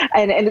Maggi,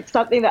 and it's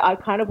something that I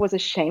kind of was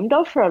ashamed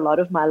of for a lot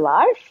of my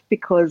life,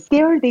 because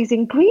there are these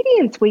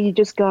ingredients where you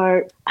just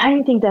go, I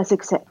don't think that's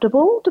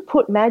acceptable to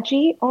put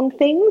Maggi on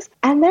things.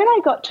 And then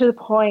I got to the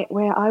point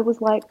where I was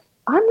like,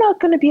 I'm not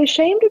going to be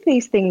ashamed of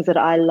these things that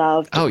I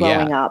loved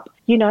growing up.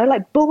 You know,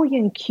 like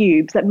bouillon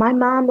cubes that my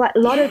mom, like a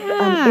lot of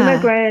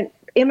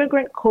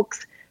immigrant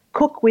cooks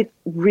cook with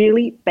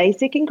really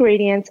basic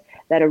ingredients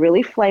that are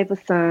really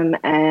flavorsome.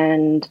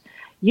 And,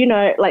 you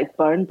know, like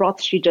bone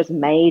broth, she just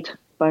made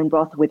bone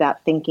broth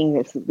without thinking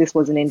this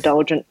was an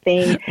indulgent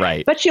thing.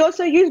 Right. But she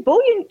also used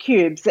bouillon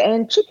cubes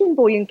and chicken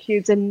bouillon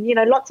cubes and, you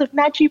know, lots of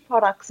Maggi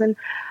products. And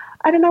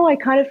I don't know, I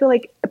kind of feel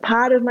like a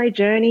part of my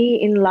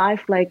journey in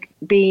life, like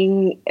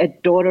being a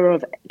daughter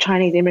of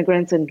Chinese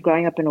immigrants and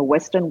growing up in a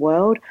Western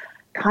world,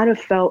 kind of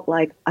felt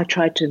like I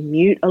tried to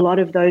mute a lot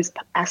of those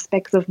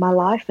aspects of my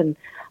life, and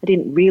I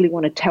didn't really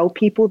want to tell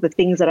people the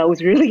things that I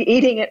was really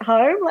eating at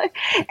home.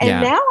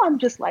 And now I'm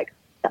just like,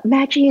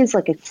 Maggi is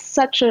like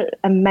such an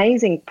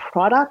amazing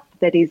product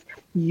that is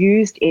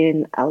used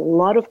in a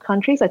lot of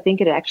countries. I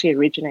think it actually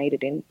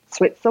originated in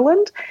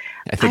Switzerland.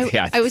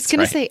 I was going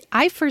to say,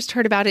 I first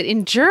heard about it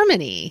in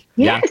Germany.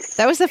 Yes.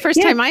 That was the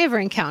first time I ever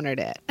encountered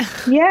it.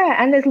 Yeah,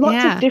 and there's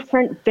lots of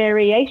different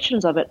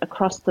variations of it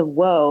across the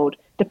world,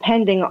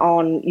 depending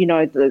on, you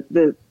know,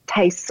 the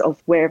tastes of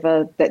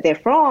wherever that they're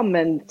from,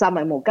 and some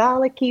are more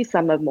garlicky,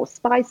 some are more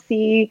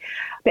spicy.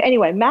 But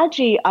anyway,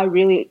 Maggi I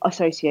really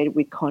associated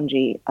with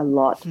congee a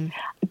lot.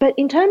 But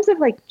in terms of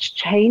like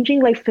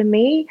changing, like for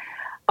me,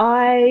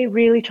 I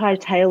really try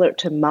to tailor it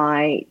to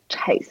my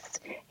taste.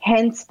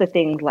 Hence the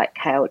things like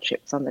kale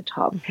chips on the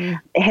top.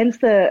 Hence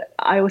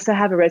I also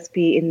have a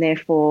recipe in there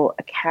for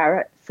a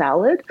carrot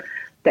salad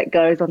that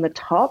goes on the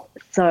top.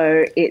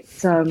 So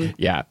it's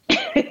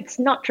it's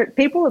not true.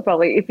 People are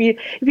probably, if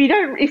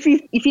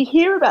you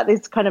hear about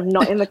this kind of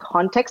not in the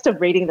context of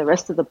reading the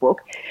rest of the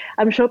book,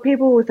 I'm sure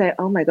people will say,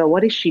 oh my God,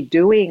 what is she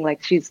doing?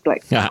 Like she's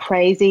like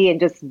crazy and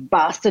just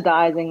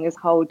bastardizing this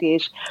whole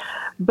dish.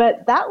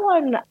 But that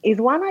one is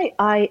one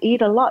I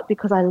eat a lot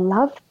because I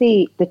love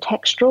the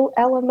textural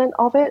element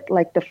of it,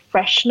 like the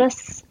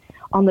freshness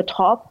on the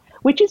top,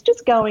 which is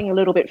just going a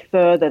little bit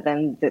further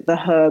than the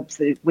herbs,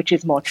 which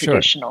is more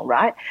traditional,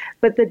 right?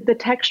 But the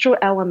textural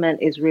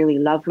element is really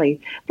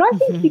lovely. But I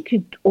think you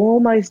could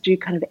almost do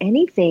kind of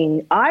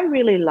anything. I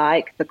really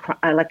like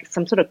like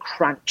some sort of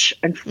crunch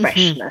and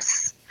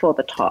freshness for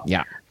the top.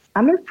 Yeah.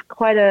 I'm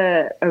quite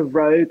a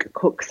rogue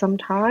cook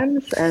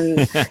sometimes, and,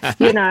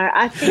 you know,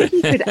 I think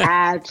you could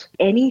add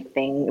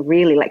anything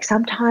really. Like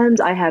sometimes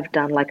I have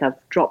done, like I've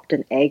dropped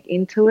an egg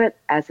into it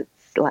as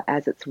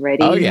it's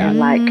ready and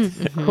like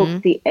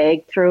cook the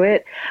egg through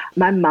it.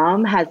 My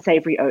mom has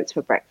savory oats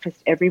for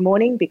breakfast every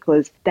morning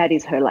because that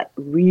is her like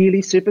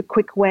really super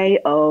quick way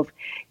of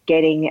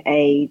getting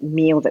a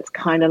meal that's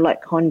kind of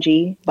like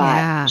congee,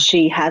 but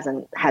she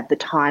hasn't had the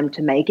time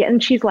to make it.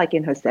 And she's like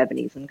in her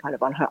 70s and kind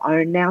of on her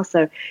own now.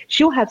 So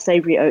she'll have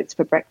savory oats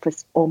for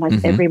breakfast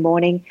almost every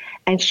morning,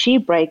 and she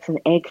breaks an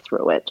egg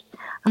through it.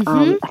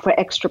 For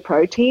extra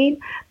protein.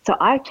 So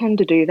I tend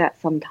to do that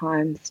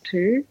sometimes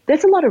too.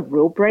 There's a lot of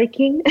rule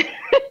breaking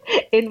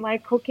in my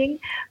cooking,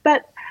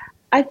 but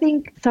I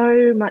think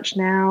so much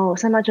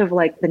of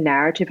like the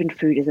narrative in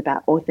food is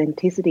about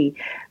authenticity.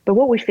 But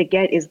what we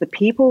forget is the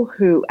people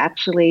who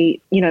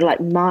actually, you know, like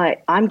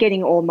I'm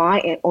getting all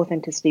my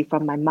authenticity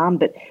from my mum,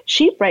 but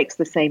she breaks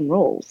the same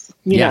rules.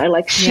 You know,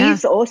 like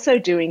she's also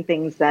doing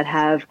things that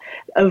have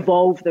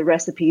evolved the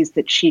recipes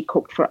that she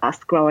cooked for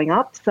us growing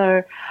up.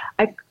 So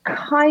I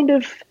kind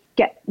of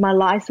get my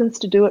license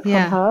to do it from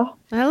her.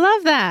 I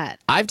love that.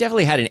 I've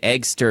definitely had an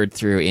egg stirred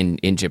through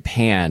in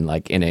Japan,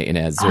 like in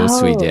a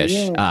zosui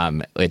dish,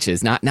 which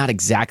is not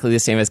exactly the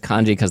same as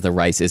congee because the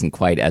rice isn't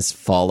quite as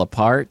fall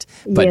apart,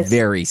 but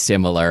very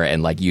similar.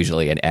 And like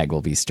usually an egg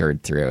will be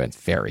stirred through. And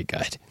very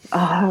good.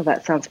 Oh,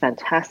 that sounds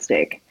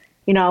fantastic.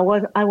 You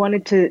know, I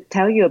wanted to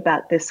tell you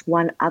about this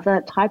one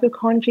other type of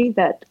congee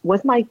that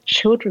was my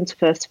children's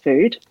first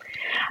food.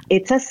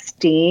 It's a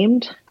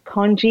steamed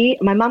congee.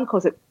 My mum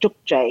calls it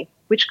jukjae,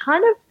 which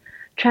kind of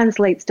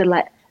translates to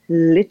like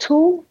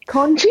little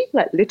congee,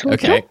 like little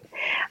juk.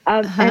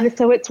 And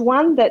so it's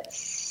one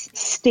that's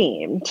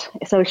steamed.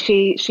 So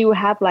she will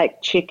have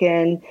like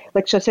chicken,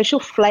 like so she'll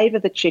flavor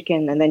the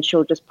chicken and then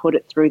she'll just put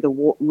it through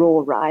the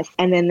raw rice.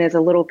 And then there's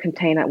a little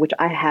container, which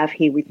I have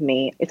here with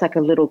me. It's like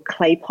a little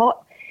clay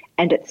pot.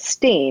 And it's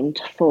steamed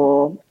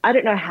for, I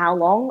don't know how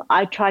long.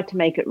 I tried to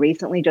make it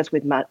recently just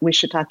with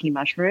shiitake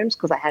mushrooms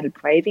because I had a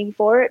craving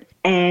for it.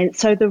 And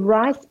so the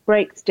rice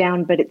breaks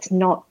down, but it's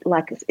not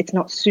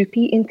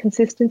soupy in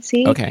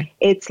consistency. Okay.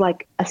 It's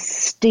like a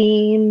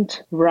steamed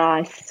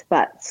rice,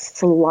 but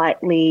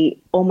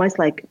slightly almost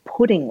like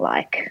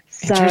pudding-like.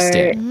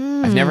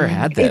 Interesting. I've never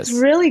had this. It's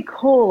really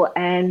cool.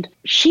 And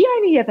she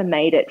only ever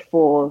made it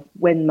for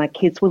when my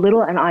kids were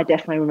little, and I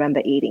definitely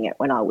remember eating it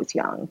when I was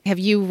young. Have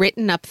you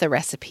written up the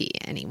recipe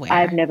anywhere?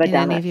 I've never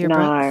done it.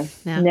 No,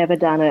 never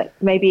done it.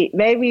 Maybe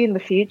in the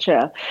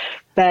future.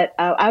 But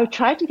I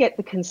tried to get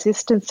the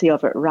consistency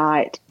of it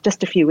right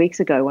just a few weeks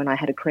ago when I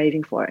had a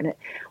craving for it, and it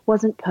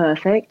wasn't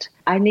perfect.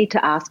 I need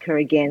to ask her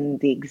again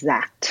the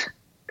exact,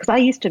 because I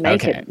used to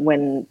make it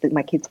when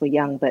my kids were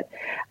young. But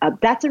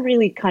that's a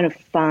really kind of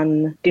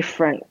fun,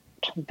 different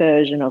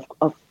version of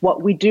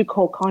what we do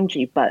call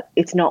congee, but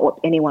it's not what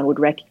anyone would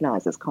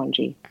recognize as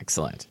congee.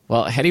 Excellent.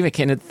 Well, Hetty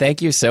McKinnon,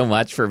 thank you so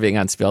much for being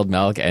on Spilled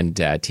Milk and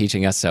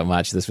teaching us so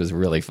much. This was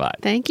really fun.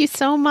 Thank you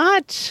so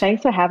much.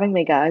 Thanks for having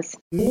me, guys.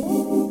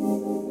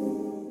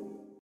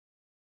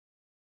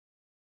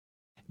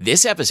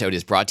 This episode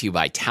is brought to you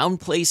by Town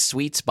Place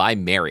Suites by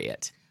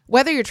Marriott.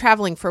 Whether you're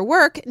traveling for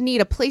work,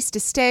 need a place to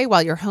stay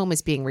while your home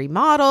is being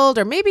remodeled,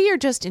 or maybe you're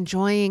just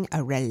enjoying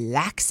a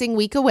relaxing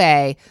week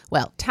away,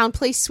 well, Town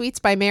Place Suites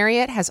by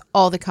Marriott has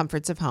all the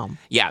comforts of home.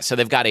 Yeah, so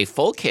they've got a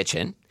full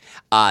kitchen.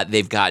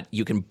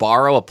 You can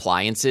borrow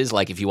appliances,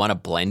 like if you want a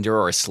blender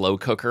or a slow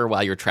cooker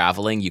while you're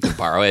traveling, you can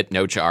borrow it,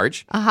 no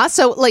charge.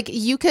 So like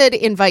you could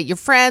invite your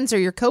friends or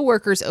your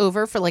coworkers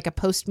over for like a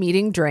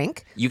post-meeting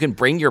drink. You can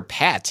bring your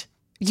pet.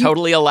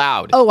 Totally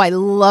allowed. Oh, I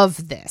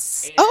love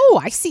this.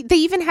 Oh, I see. They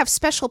even have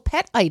special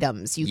pet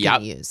items you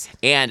can use.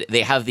 And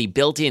they have the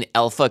built-in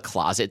Elfa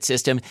closet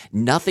system.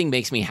 Nothing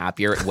makes me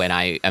happier when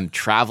I am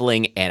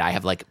traveling and I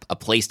have like a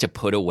place to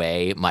put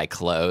away my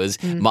clothes.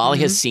 Molly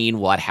has seen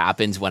what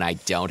happens when I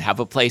don't have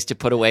a place to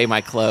put away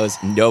my clothes.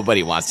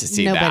 Nobody wants to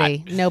see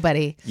that.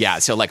 Nobody. Yeah,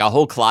 so like a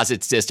whole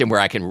closet system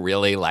where I can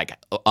really like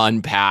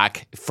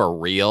unpack for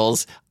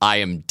reals. I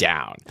am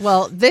down.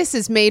 Well, this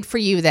is made for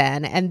you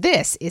then, and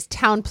this is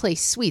Town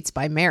Place Suites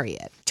by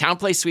Marriott. Town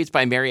Place Suites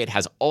by Marriott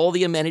has all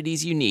the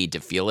amenities you need to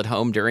feel at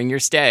home during your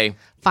stay.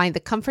 Find the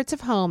comforts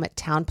of home at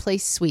Town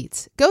Place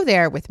Suites. Go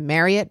there with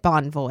Marriott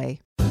Bonvoy.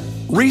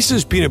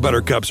 Reese's peanut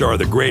butter cups are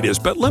the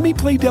greatest, but let me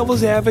play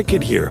devil's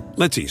advocate here.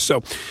 Let's see.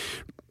 So,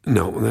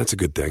 no, that's a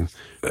good thing.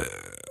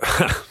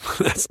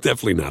 That's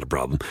definitely not a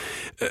problem.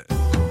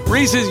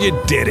 Reese's, you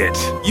did it.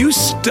 You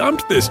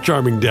stumped this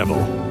charming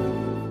devil.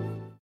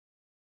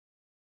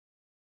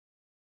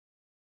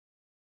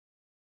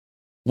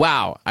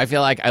 Wow, I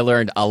feel like I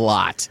learned a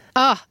lot.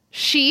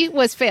 She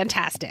was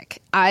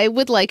fantastic. I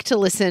would like to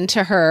listen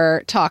to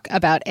her talk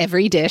about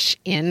every dish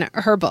in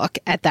her book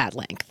at that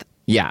length.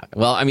 Yeah,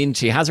 well, I mean,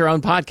 she has her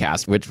own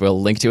podcast, which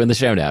we'll link to in the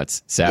show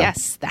notes. So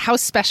yes, the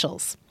House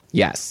Specials.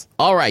 Yes.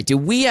 All right. Do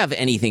we have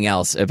anything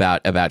else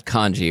about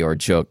kanji or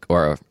juk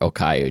or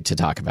okayu to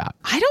talk about?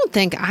 I don't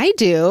think I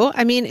do.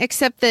 I mean,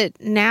 except that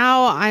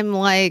now I'm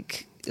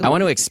like, I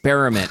want to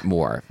experiment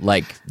more.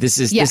 Like this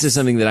is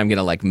something that I'm going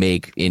to like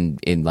make in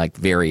like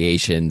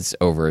variations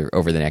over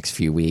the next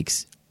few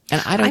weeks.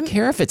 And I don't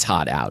care if it's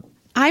hot out.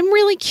 I'm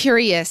really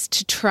curious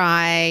to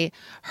try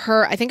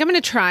her. I think I'm going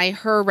to try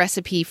her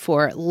recipe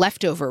for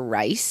leftover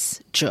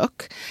rice,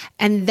 juk.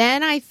 And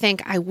then I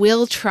think I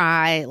will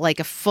try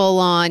like a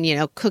full-on,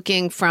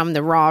 cooking from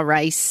the raw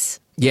rice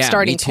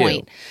starting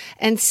point.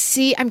 And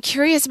see, I'm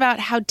curious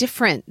about how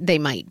different they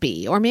might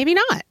be, or maybe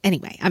not.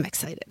 Anyway, I'm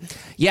excited.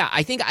 Yeah,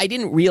 I think I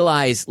didn't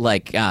realize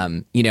like,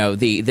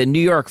 the New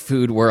York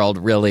food world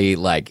really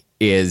like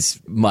is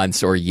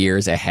months or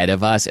years ahead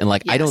of us. And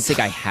like, yes. I don't think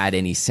I had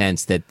any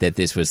sense that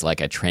this was like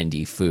a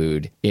trendy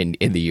food in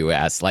the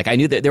US. Like I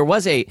knew that there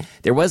was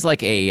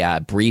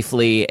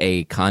briefly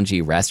a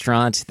kanji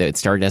restaurant that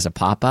started as a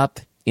pop-up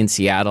in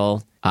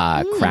Seattle,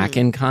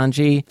 Kraken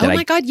Kanji. Oh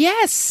my God,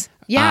 yes.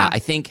 Yeah. I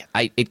think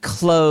it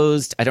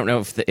closed. I don't know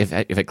if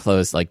it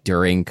closed like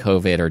during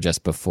COVID or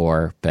just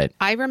before, but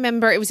I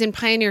remember it was in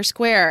Pioneer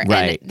Square,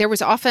 right. And there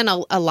was often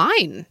a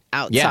line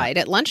outside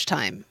at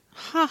lunchtime.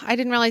 I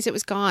didn't realize it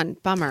was gone.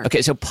 Bummer.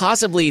 Okay, so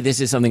possibly this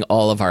is something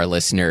all of our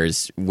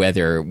listeners,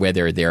 whether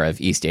they're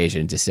of East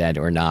Asian descent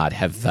or not,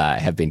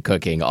 have been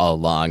cooking all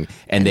along,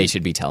 and they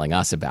should be telling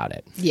us about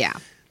it. Yeah,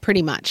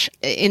 pretty much.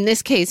 In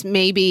this case,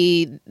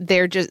 maybe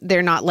they're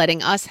not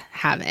letting us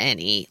have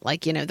any,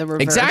 like the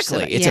reverse.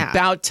 Exactly. It's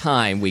about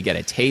time we get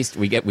a taste.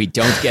 We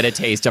don't get a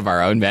taste of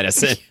our own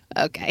medicine.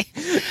 Okay.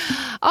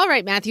 All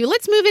right, Matthew,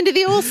 let's move into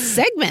the old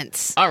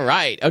segments. All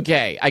right.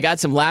 Okay. I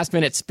got some last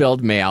minute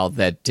spilled mail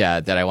that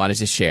I wanted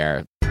to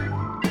share.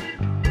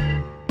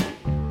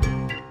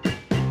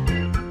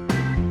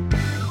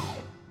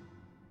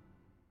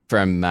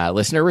 From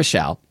listener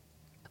Rochelle.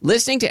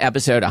 Listening to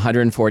episode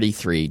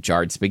 143,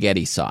 Jarred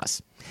Spaghetti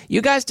Sauce.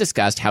 You guys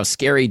discussed how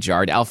scary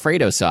jarred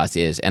Alfredo sauce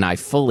is, and I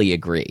fully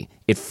agree.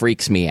 It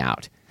freaks me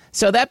out.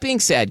 So that being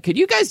said, could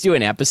you guys do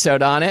an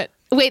episode on it?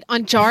 Wait,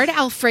 on jarred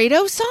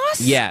Alfredo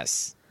sauce?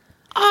 Yes.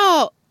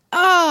 Oh,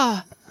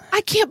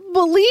 I can't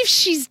believe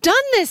she's done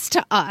this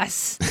to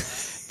us.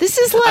 This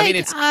is like... I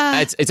mean,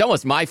 it's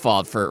almost my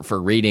fault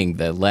for reading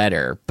the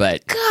letter,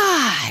 but...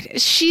 God,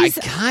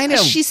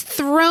 she's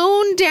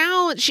thrown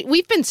down...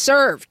 We've been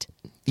served.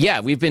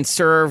 Yeah, we've been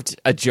served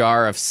a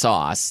jar of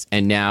sauce,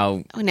 and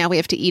now... Oh, now we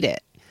have to eat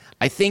it.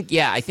 I think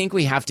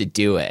we have to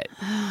do it.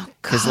 Oh, God.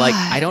 Because,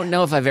 I don't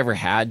know if I've ever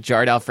had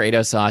jarred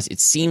Alfredo sauce. It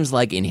seems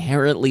like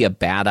inherently a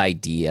bad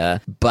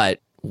idea,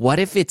 but what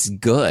if it's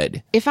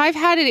good? If I've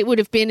had it, it would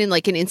have been in,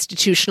 like, an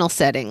institutional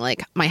setting,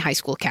 like my high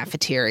school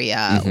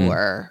cafeteria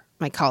or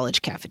my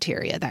college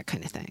cafeteria, that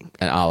kind of thing.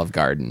 An Olive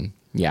Garden,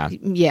 yeah.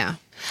 Yeah.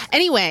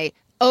 Anyway,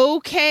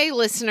 okay,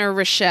 listener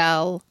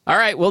Rochelle. All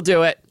right, we'll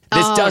do it.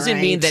 This doesn't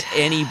mean that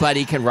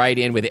anybody can write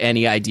in with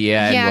any idea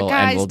and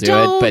we'll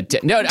do it.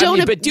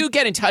 But do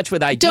get in touch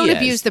with ideas. Don't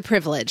abuse the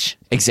privilege.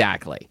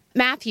 Exactly.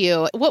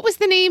 Matthew, what was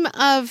the name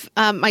of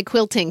my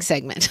quilting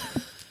segment?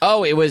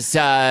 Oh, it was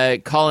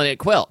Calling It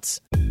Quilts.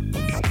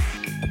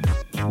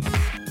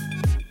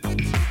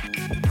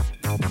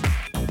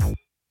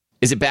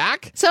 Is it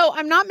back? So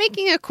I'm not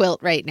making a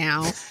quilt right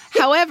now.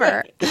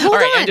 However, All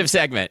right, end of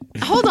segment.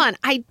 Hold on.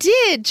 I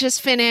did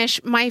just finish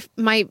my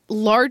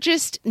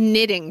largest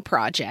knitting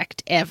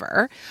project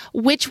ever,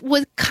 which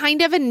was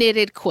kind of a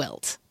knitted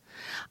quilt.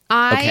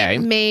 I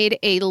made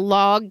a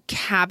log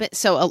cabin.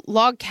 So a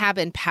log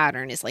cabin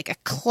pattern is like a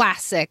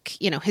classic,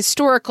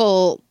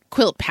 historical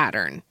quilt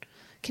pattern.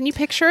 Can you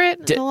picture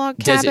it? The log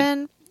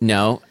cabin?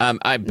 No. I'm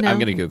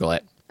going to Google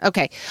it.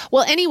 Okay.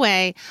 Well,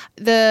 anyway,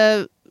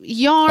 the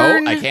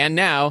yarn. Oh, I can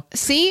now.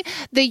 See,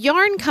 the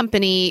yarn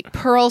company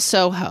Pearl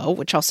Soho,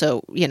 which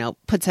also,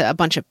 puts a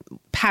bunch of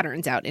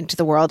patterns out into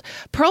the world.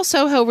 Pearl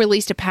Soho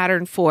released a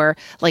pattern for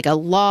like a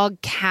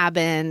log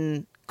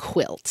cabin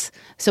quilt.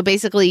 So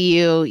basically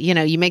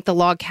you make the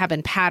log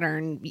cabin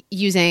pattern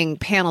using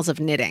panels of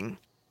knitting.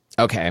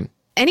 Okay.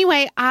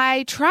 Anyway,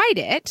 I tried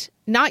it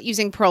not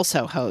using Pearl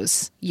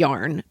Soho's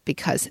yarn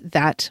because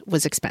that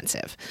was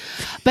expensive.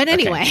 But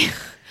anyway,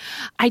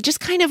 I just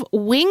kind of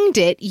winged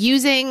it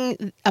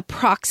using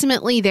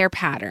approximately their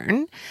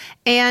pattern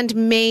and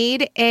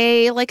made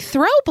a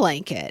throw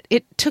blanket.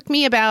 It took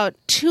me about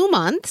 2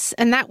 months,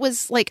 and that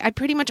was I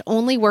pretty much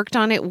only worked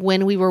on it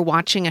when we were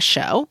watching a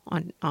show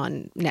on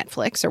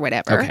Netflix or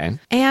whatever. Okay.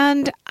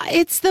 And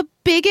it's the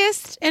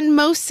biggest and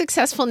most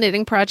successful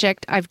knitting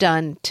project I've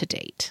done to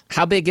date.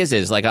 How big is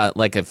it? Is it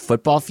like a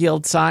football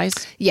field size?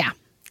 Yeah.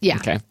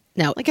 Okay.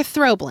 No, like a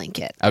throw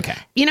blanket. Okay.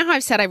 You know how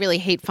I've said I really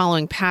hate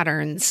following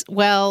patterns?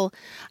 Well,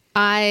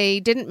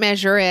 I didn't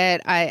measure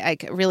it. I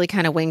really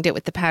kind of winged it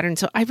with the pattern.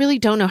 So I really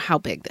don't know how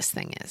big this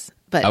thing is.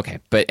 But okay.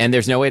 And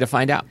there's no way to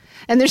find out.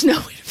 And there's no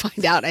way to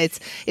find out.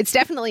 It's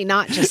definitely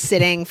not just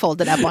sitting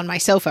folded up on my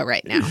sofa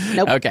right now.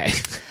 Nope. Okay.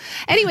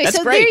 Anyway, That's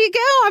so great. there you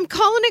go. I'm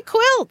calling it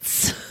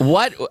quilts.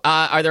 What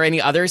are there any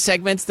other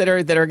segments that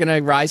are going to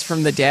rise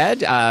from the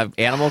dead?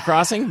 Animal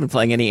Crossing? Been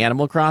playing any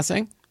Animal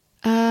Crossing?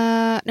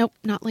 Nope,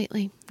 not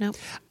lately. Nope.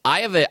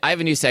 I have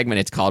a new segment.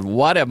 It's called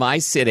 "What Am I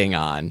Sitting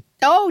On?"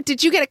 Oh,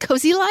 did you get a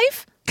Cozy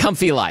Life?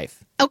 Comfy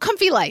Life. Oh,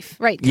 Comfy Life.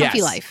 Right, Comfy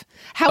Yes. Life.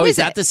 How is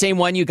that it? the same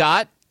one you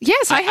got?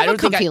 Yes, I have don't a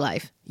think Comfy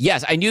Life.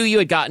 Yes, I knew you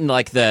had gotten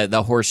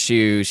the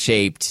horseshoe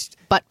shaped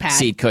Butt pad.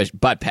 seat cushion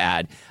butt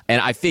pad, and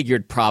I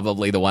figured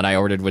probably the one I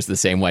ordered was the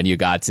same one you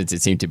got since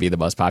it seemed to be the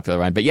most popular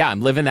one. But yeah,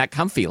 I'm living that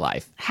Comfy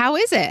Life. How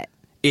is it?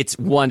 It's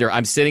wonder.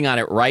 I'm sitting on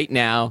it right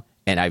now,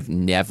 and I've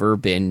never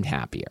been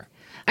happier.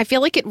 I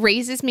feel like it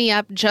raises me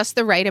up just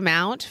the right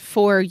amount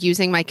for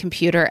using my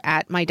computer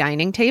at my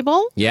dining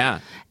table. Yeah.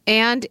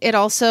 And it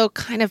also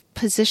kind of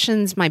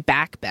positions my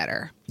back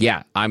better.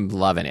 Yeah, I'm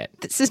loving it.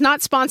 This is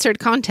not sponsored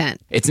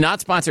content. It's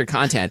not sponsored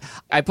content.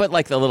 I put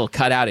the little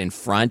cutout in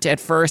front at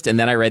first, and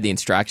then I read the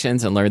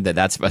instructions and learned that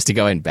that's supposed to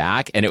go in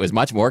back, and it was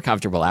much more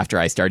comfortable after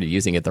I started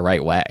using it the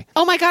right way.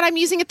 Oh my God, I'm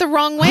using it the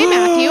wrong way,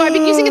 Matthew. I've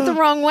been using it the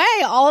wrong way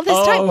all of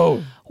this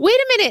time. Wait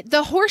a minute.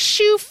 The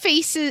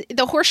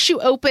horseshoe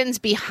opens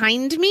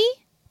behind me?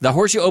 The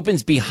horseshoe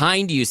opens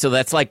behind you, so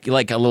that's like a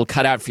little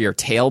cutout for your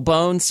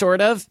tailbone,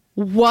 sort of.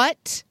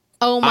 What?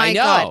 Oh my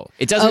God. I know.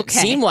 It doesn't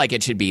seem like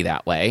it should be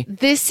that way.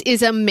 This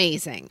is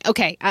amazing.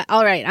 Okay.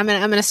 All right. I'm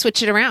gonna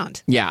switch it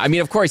around. Yeah. I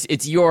mean, of course,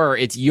 it's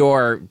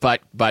your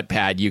butt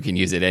pad. You can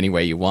use it any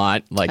way you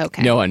want.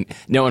 No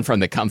one from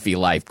the Comfy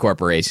Life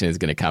Corporation is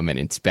going to come and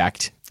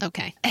inspect.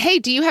 Okay. Hey,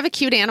 do you have a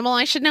cute animal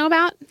I should know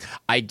about?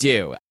 I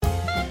do.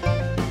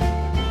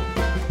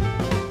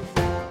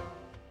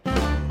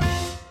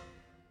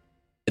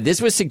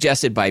 This was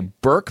suggested by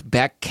Burke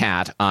Beck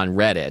Cat on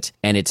Reddit,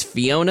 and it's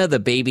Fiona the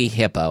baby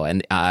hippo.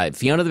 And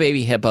Fiona the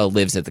baby hippo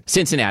lives at the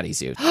Cincinnati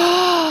Zoo.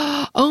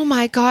 Oh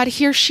my God,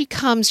 here she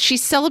comes.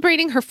 She's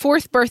celebrating her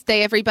 4th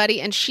birthday,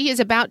 everybody, and she is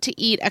about to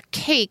eat a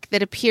cake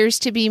that appears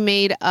to be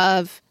made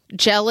of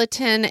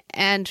gelatin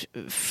and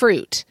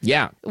fruit.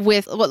 Yeah.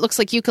 With what looks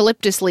like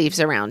eucalyptus leaves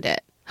around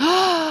it.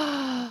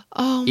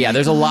 Oh yeah, my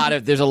there's God.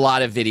 a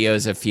lot of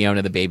videos of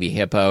Fiona the baby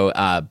hippo,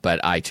 but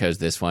I chose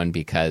this one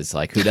because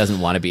who doesn't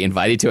want to be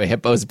invited to a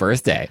hippo's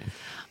birthday?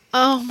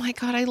 Oh my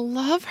God, I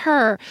love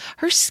her.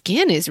 Her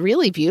skin is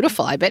really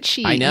beautiful. I bet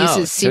she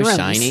uses serums. So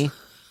shiny.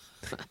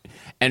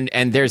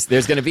 And there's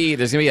going to be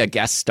a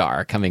guest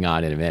star coming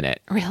on in a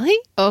minute. Really?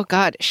 Oh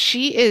God,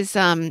 she is.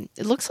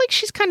 It looks like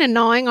she's kind of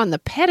gnawing on the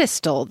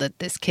pedestal that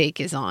this cake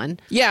is on.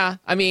 Yeah,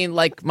 I mean,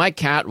 my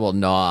cat will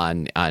gnaw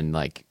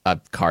on a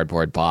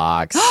cardboard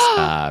box,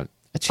 a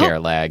chair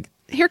leg.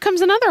 Here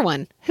comes another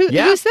one.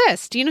 Who's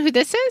this? Do you know who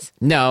this is?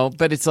 No,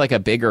 but it's like a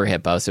bigger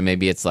hippo, so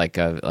maybe it's like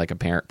a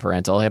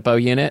parental hippo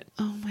unit.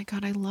 Oh my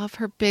God, I love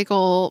her big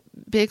ol'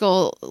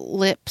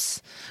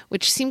 lips,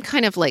 which seem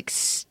kind of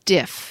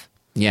stiff.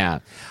 Yeah.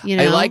 You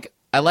know?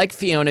 I like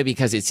Fiona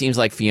because it seems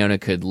like Fiona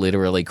could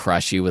literally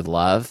crush you with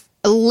love.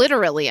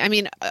 Literally. I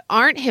mean,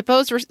 aren't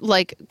hippos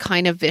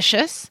kind of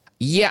vicious?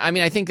 Yeah, I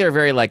mean, I think they're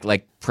very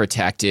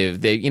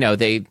protective.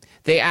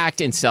 They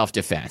act in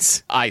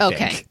self-defense, I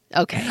think.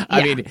 Okay.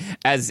 I mean,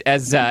 as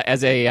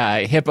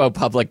a hippo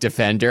public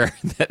defender,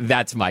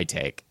 that's my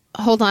take.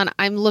 Hold on.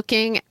 I'm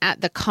looking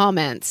at the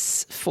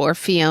comments for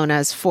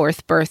Fiona's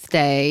 4th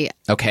birthday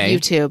Okay.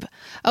 YouTube.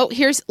 Oh,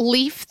 here's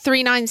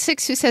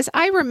Leaf396 who says,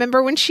 I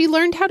remember when she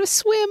learned how to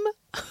swim.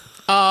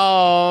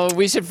 Oh,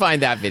 we should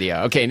find that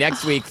video. Okay,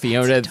 next week,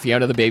 Fiona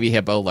the baby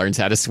hippo learns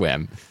how to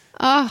swim.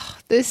 Oh,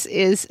 this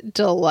is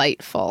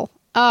delightful.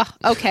 Oh,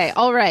 okay.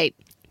 All right.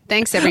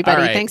 Thanks,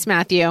 everybody. All right. Thanks,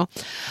 Matthew.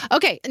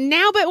 Okay,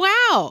 now, but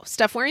wow,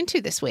 stuff we're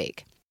into this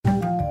week.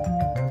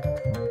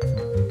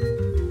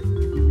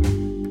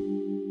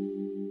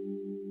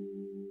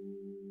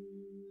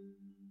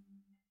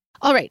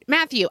 All right,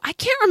 Matthew, I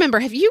can't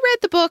remember. Have you read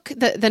the book,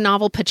 the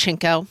novel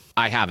Pachinko?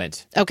 I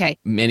haven't. Okay,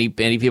 Many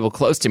people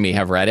close to me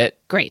have read it.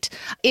 great.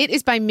 It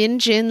is by Min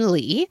Jin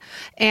Lee,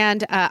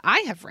 and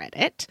I have read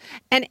it.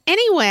 And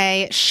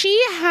anyway, she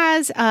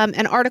has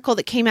an article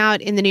that came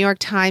out in the New York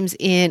Times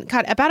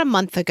about a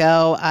month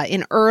ago,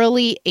 in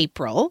early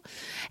April.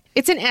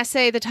 It's an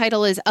essay. The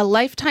title is A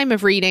Lifetime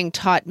of Reading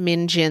Taught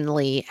Min Jin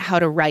Lee How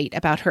to Write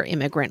About Her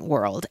Immigrant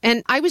World.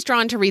 And I was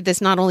drawn to read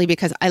this not only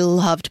because I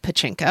loved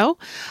Pachinko,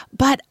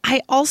 but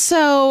I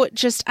also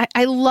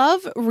I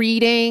love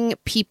reading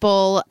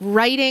people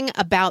writing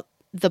about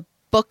the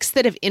books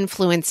that have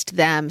influenced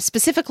them,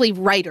 specifically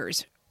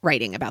writers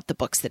writing about the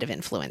books that have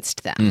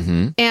influenced them.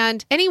 Mm-hmm.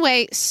 And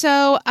anyway,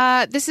 so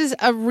this is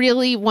a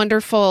really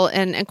wonderful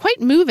and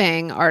quite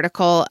moving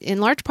article, in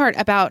large part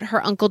about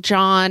her Uncle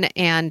John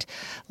and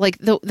like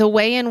the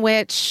way in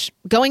which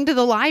going to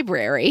the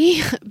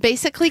library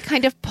basically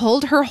kind of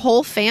pulled her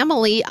whole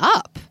family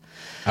up.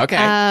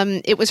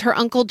 Okay. It was her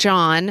Uncle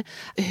John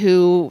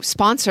who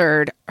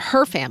sponsored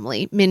her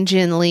family, Min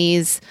Jin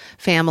Lee's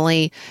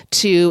family,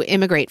 to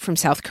immigrate from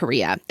South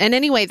Korea. And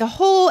anyway, the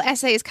whole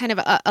essay is kind of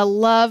a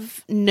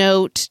love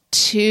note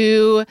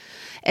to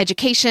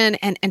education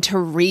and to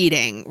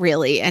reading,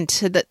 really, and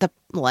to the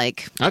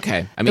like.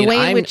 Okay. I the mean,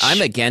 way in which-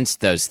 I'm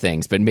against those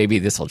things, but maybe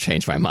this will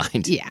change my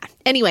mind. Yeah.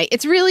 Anyway,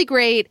 it's really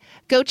great.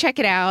 Go check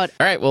it out.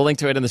 All right. We'll link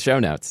to it in the show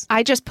notes.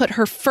 I just put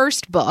her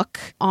first book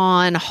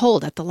on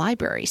hold at the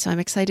library, so I'm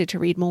excited to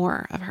read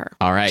more of her.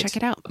 All right. Check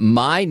it out.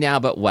 My Now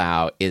But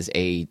Wow is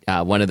a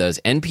one of those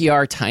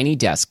NPR Tiny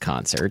Desk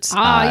concerts.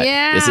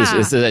 Yeah.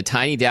 This is a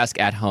tiny desk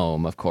at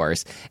home, of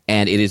course,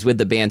 and it is with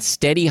the band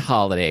Steady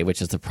Holiday,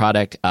 which is the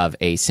product of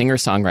a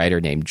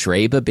singer-songwriter named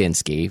Dre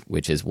Babinski,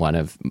 which is one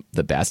of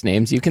the best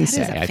names you can That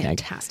say, is a I think.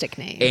 fantastic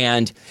name.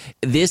 And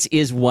this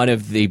is one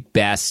of the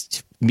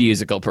best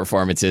musical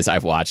performances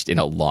I've watched in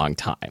a long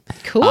time.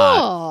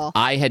 Cool.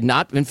 I had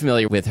not been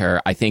familiar with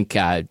her. I think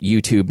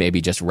YouTube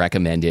maybe just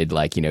recommended,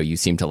 like, you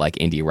seem to like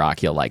indie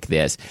rock, you'll like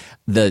this.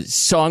 The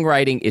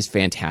songwriting is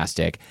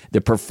fantastic.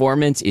 The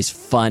performance is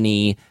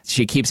funny.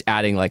 She keeps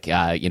adding like,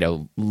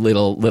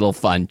 little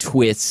fun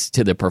twists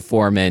to the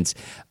performance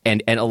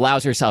and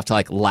allows herself to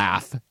like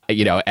laugh,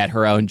 at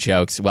her own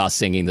jokes while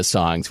singing the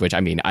songs, which, I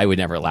mean, I would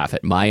never laugh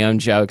at my own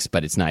jokes,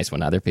 but it's nice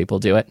when other people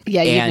do it.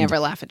 Yeah, you'd And never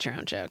laugh at your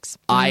own jokes.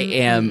 I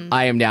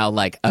am now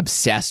like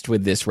obsessed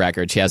with this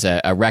record. She has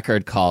a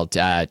record called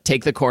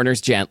Take the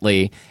Corners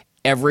Gently.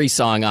 Every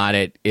song on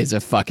it is a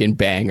fucking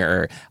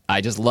banger.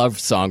 I just love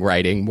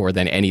songwriting more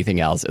than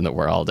anything else in the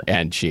world,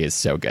 and she is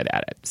so good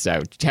at it.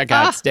 So check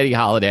out Steady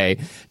Holiday,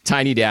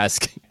 Tiny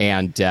Desk,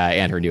 and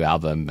her new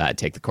album,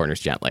 Take the Corners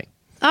Gently.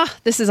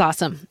 This is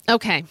awesome.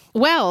 Okay.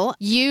 Well,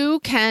 you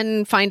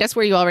can find us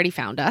where you already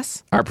found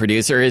us. Our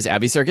producer is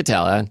Abby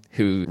Circatella,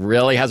 who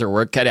really has her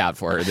work cut out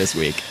for her this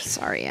week.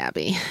 Sorry,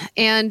 Abby.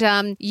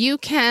 And you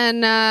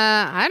can,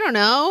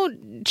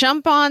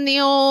 jump on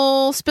the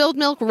old Spilled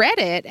Milk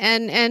Reddit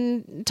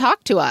and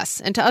talk to us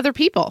and to other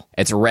people.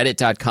 It's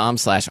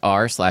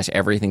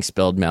reddit.com/r/everything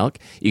spilled milk.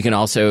 You can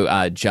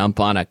also jump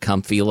on a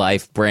Comfy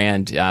Life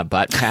brand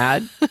butt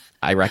pad.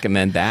 I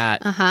recommend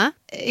that.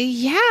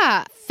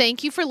 Yeah.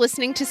 Thank you for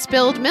listening to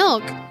Spilled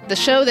Milk, the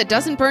show that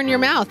doesn't burn your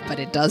mouth, but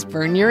it does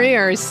burn your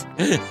ears.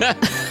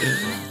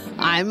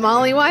 I'm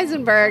Molly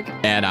Weisenberg.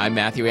 And I'm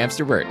Matthew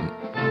Amster Burton.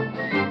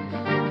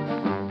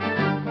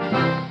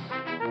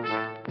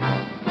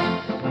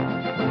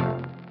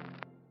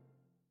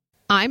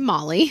 I'm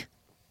Molly.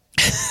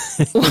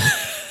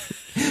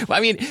 I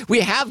mean,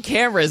 we have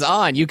cameras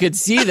on. You could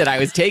see that I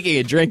was taking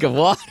a drink of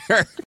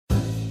water.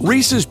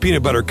 Reese's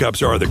peanut butter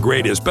cups are the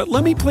greatest, but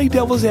let me play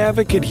devil's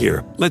advocate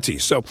here. Let's see.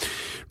 So,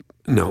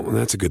 no,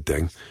 that's a good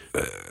thing.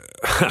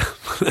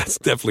 That's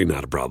definitely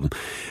not a problem.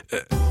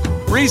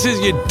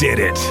 Reese's, you did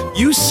it.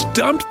 You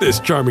stumped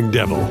this charming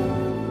devil.